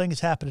horrible thing has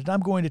happened, and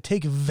I'm going to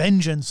take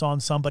vengeance on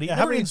somebody. Yeah,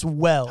 How many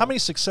well? How many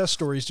success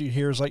stories do you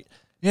hear? Is like,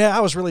 yeah,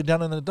 I was really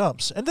down in the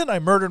dumps, and then I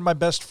murdered my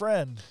best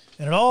friend.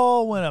 And it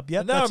all went up.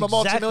 Yep, And now that's I'm a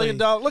exactly,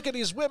 multi-million-dollar. Look at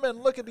these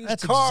women. Look at these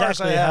That's cars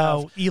exactly I have.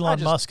 how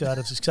Elon Musk got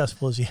as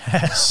successful as he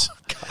has.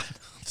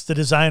 It's the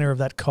designer of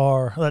that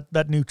car.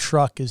 That new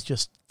truck is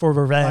just for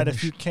revenge. Light a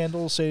few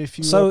candles, say a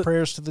few So,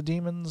 prayers to the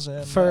demons,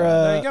 and for,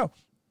 there you go.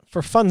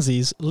 For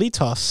funsies,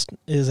 litos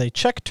is a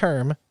Czech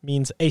term,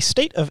 means a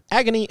state of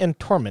agony and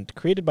torment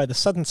created by the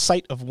sudden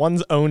sight of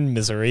one's own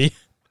misery.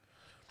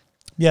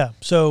 Yeah,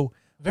 so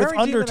Very with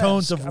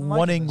undertones demon-esque. of I'm liking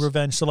wanting this.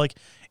 revenge. So like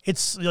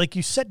it's like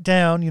you sit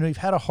down, you've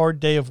had a hard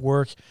day of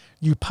work,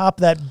 you pop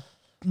that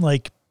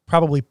like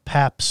probably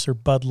Pabst or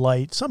Bud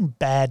Light, some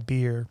bad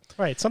beer,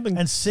 Right, something.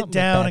 and sit something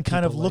down bad and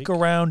kind of people look like.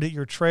 around at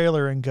your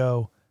trailer and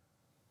go,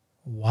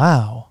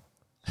 wow,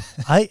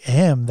 I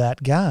am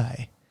that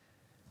guy.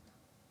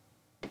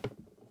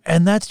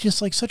 And that's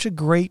just like such a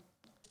great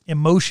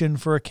emotion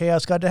for a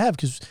chaos god to have,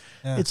 because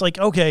Yeah. it's like,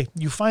 okay,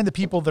 you find the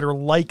people that are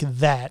like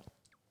that,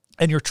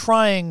 and you're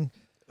trying,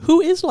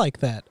 Who is like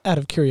that, out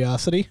of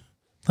curiosity?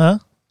 huh?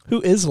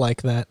 Who is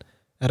like that,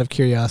 out of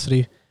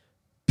curiosity?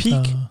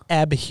 Peak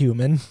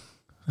abhuman.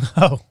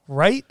 Oh,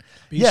 right?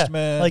 Beast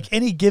man. Like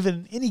any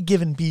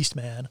given beast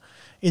man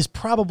is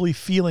probably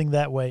feeling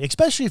that way,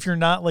 especially if you're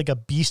not like a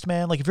beast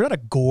man, like if you're not a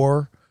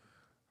gore,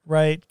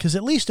 right? Because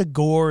at least a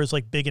gore is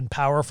like big and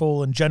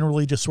powerful and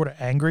generally just sort of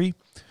angry.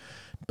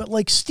 But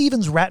like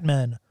Steven's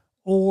Ratman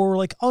or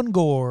like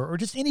Ungor or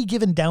just any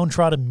given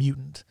downtrodden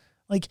mutant,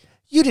 like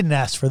you didn't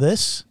ask for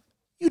this.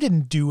 You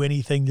didn't do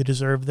anything to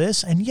deserve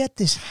this, and yet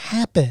this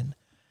happened.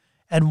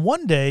 And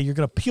one day you're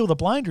going to peel the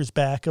blinders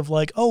back of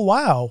like, oh,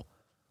 wow,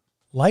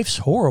 life's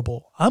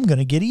horrible. I'm going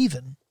to get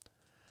even.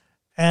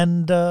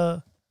 And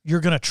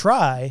you're going to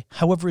try.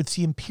 However, it's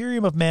the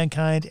Imperium of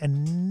mankind,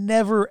 and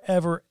never,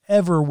 ever,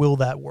 ever will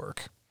that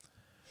work.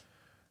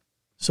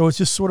 So it's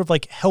just sort of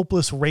like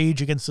helpless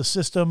rage against the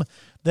system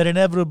that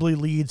inevitably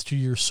leads to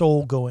your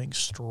soul going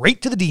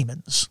straight to the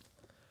demons.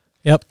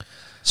 Yep.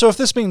 So if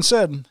this being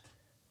said,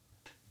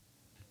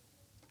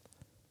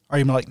 are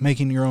you like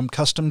making your own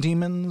custom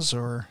demons,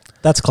 or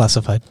That's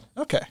classified.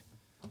 okay?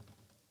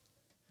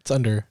 It's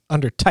under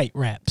tight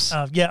wraps.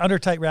 Yeah, under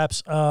tight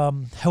wraps.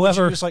 However,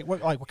 However, just like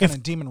what kind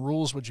of demon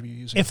rules would you be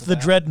using? if for the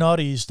that?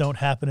 Dreadnoughties don't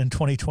happen in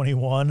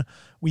 2021,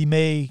 we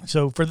may.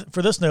 So for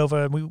this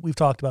Nova, we've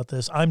talked about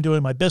this. I'm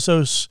doing my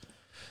Bissos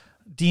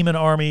demon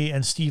army,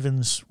 and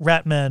Steven's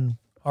Ratmen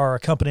are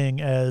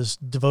accompanying as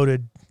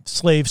devoted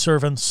slave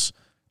servants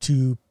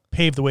to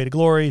pave the way to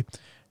glory.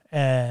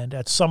 And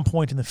at some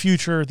point in the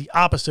future, the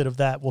opposite of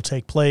that will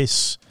take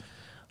place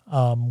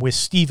with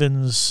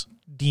Steven's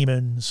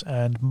demons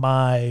and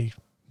my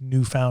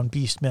newfound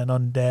beastmen,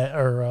 undead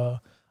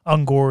or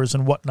ungors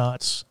and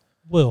whatnots.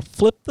 We'll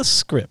flip the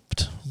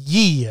script.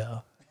 Yeah,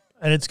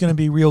 and it's going to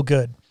be real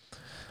good.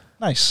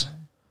 Nice.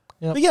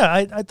 Yep. But yeah,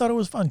 I thought it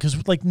was fun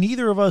because like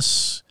neither of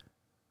us,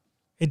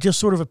 it just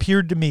sort of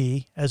appeared to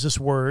me as this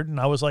word, and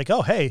I was like,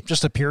 oh hey,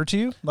 Just appear to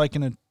you like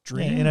in a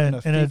dream, in in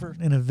a fever.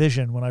 a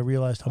vision when I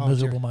realized how Oh,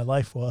 miserable dear. my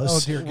life was.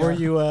 Oh dear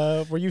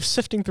God. Were you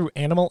sifting through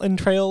animal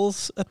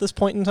entrails at this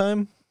point in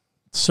time?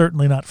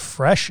 Certainly not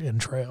fresh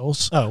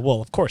entrails, Oh,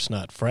 well, of course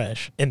not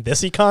fresh. In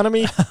this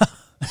economy?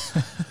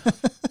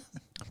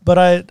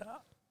 but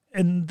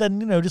and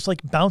then just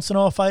like bouncing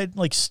off,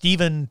 like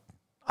Steven,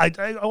 I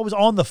was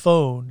on the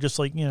phone, just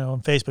like,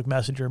 on Facebook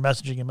Messenger,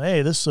 messaging him,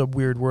 hey, this is a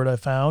weird word I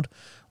found.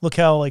 Look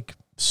how like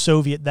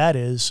Soviet that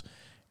is.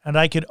 And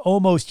I could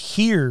almost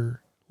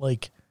hear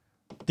like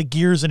the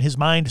gears in his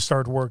mind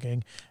start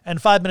working.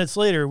 And 5 minutes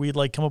later, we'd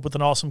like come up with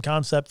an awesome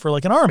concept for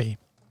like an army.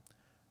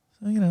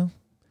 So,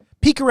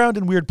 peek around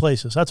in weird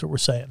places. That's what we're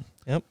saying.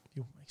 Yep.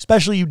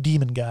 Especially you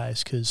demon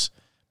guys, because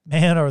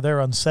man, are there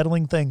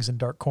unsettling things in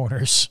dark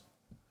corners.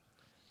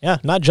 Yeah,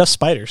 not just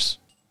spiders.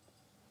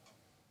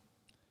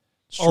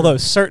 Sure. Although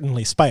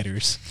certainly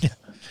spiders.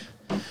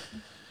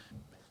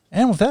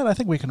 And with that, I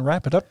think we can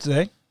wrap it up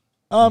today.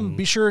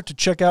 Be sure to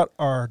check out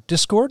our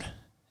Discord.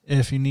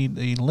 If you need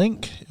a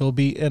link, it'll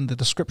be in the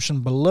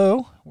description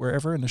below,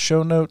 wherever, in the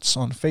show notes,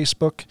 on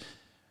Facebook.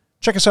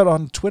 Check us out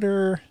on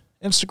Twitter,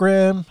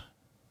 Instagram,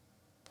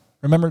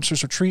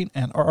 Remembrancers Retreat,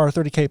 and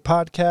RR30K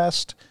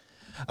Podcast.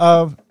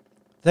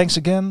 Thanks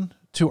again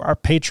to our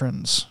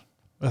patrons.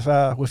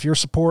 With your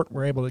support,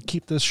 we're able to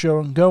keep this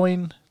show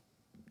going,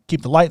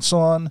 keep the lights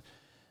on.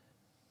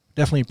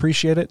 Definitely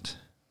appreciate it.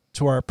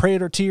 To our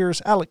Praetor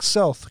tiers, Alex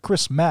Selth,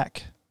 Chris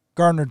Mack,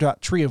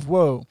 Gardner.Tree of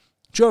Woe,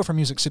 Joe from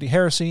Music City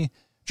Heresy,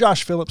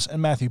 Josh Phillips,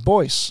 and Matthew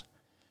Boyce.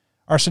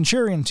 Our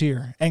Centurion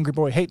tier, Angry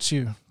Boy Hates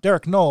You,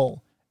 Derek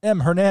Knoll, M.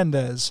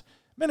 Hernandez,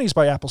 Minis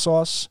by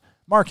Applesauce,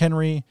 Mark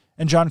Henry,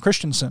 and John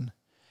Christensen.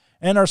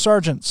 And our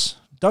Sergeants,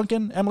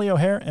 Duncan, Emily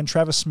O'Hare, and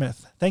Travis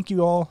Smith. Thank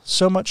you all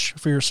so much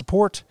for your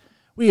support.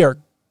 We are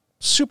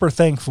super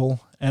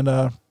thankful,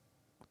 and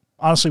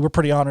honestly, we're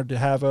pretty honored to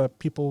have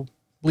people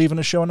believe in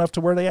the show enough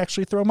to where they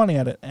actually throw money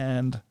at it,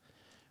 and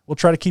we'll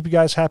try to keep you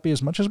guys happy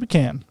as much as we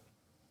can.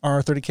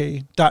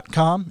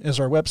 R30K.com is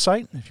our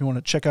website. If you want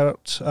to check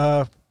out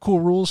cool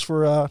rules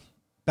for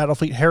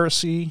Battlefleet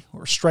Heresy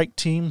or Strike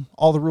Team,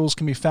 all the rules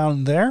can be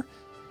found there.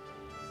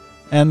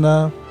 And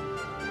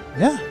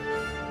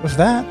with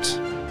that,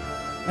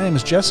 my name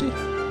is Jesse.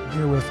 I'm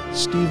here with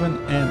Stephen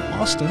and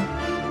Austin.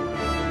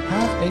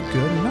 Have a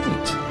good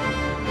night.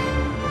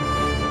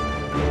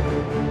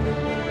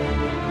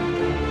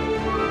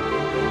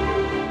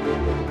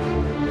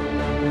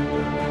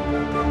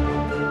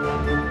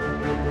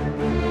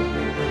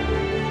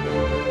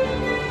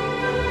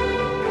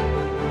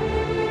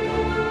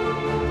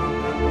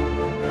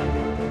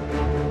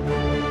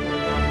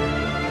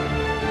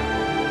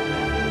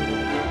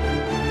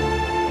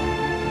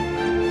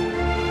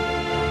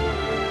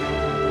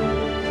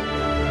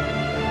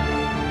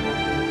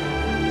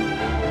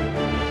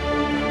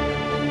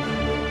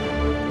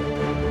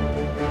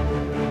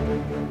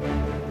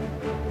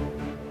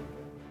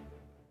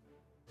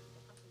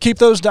 Keep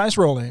those dice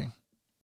rolling.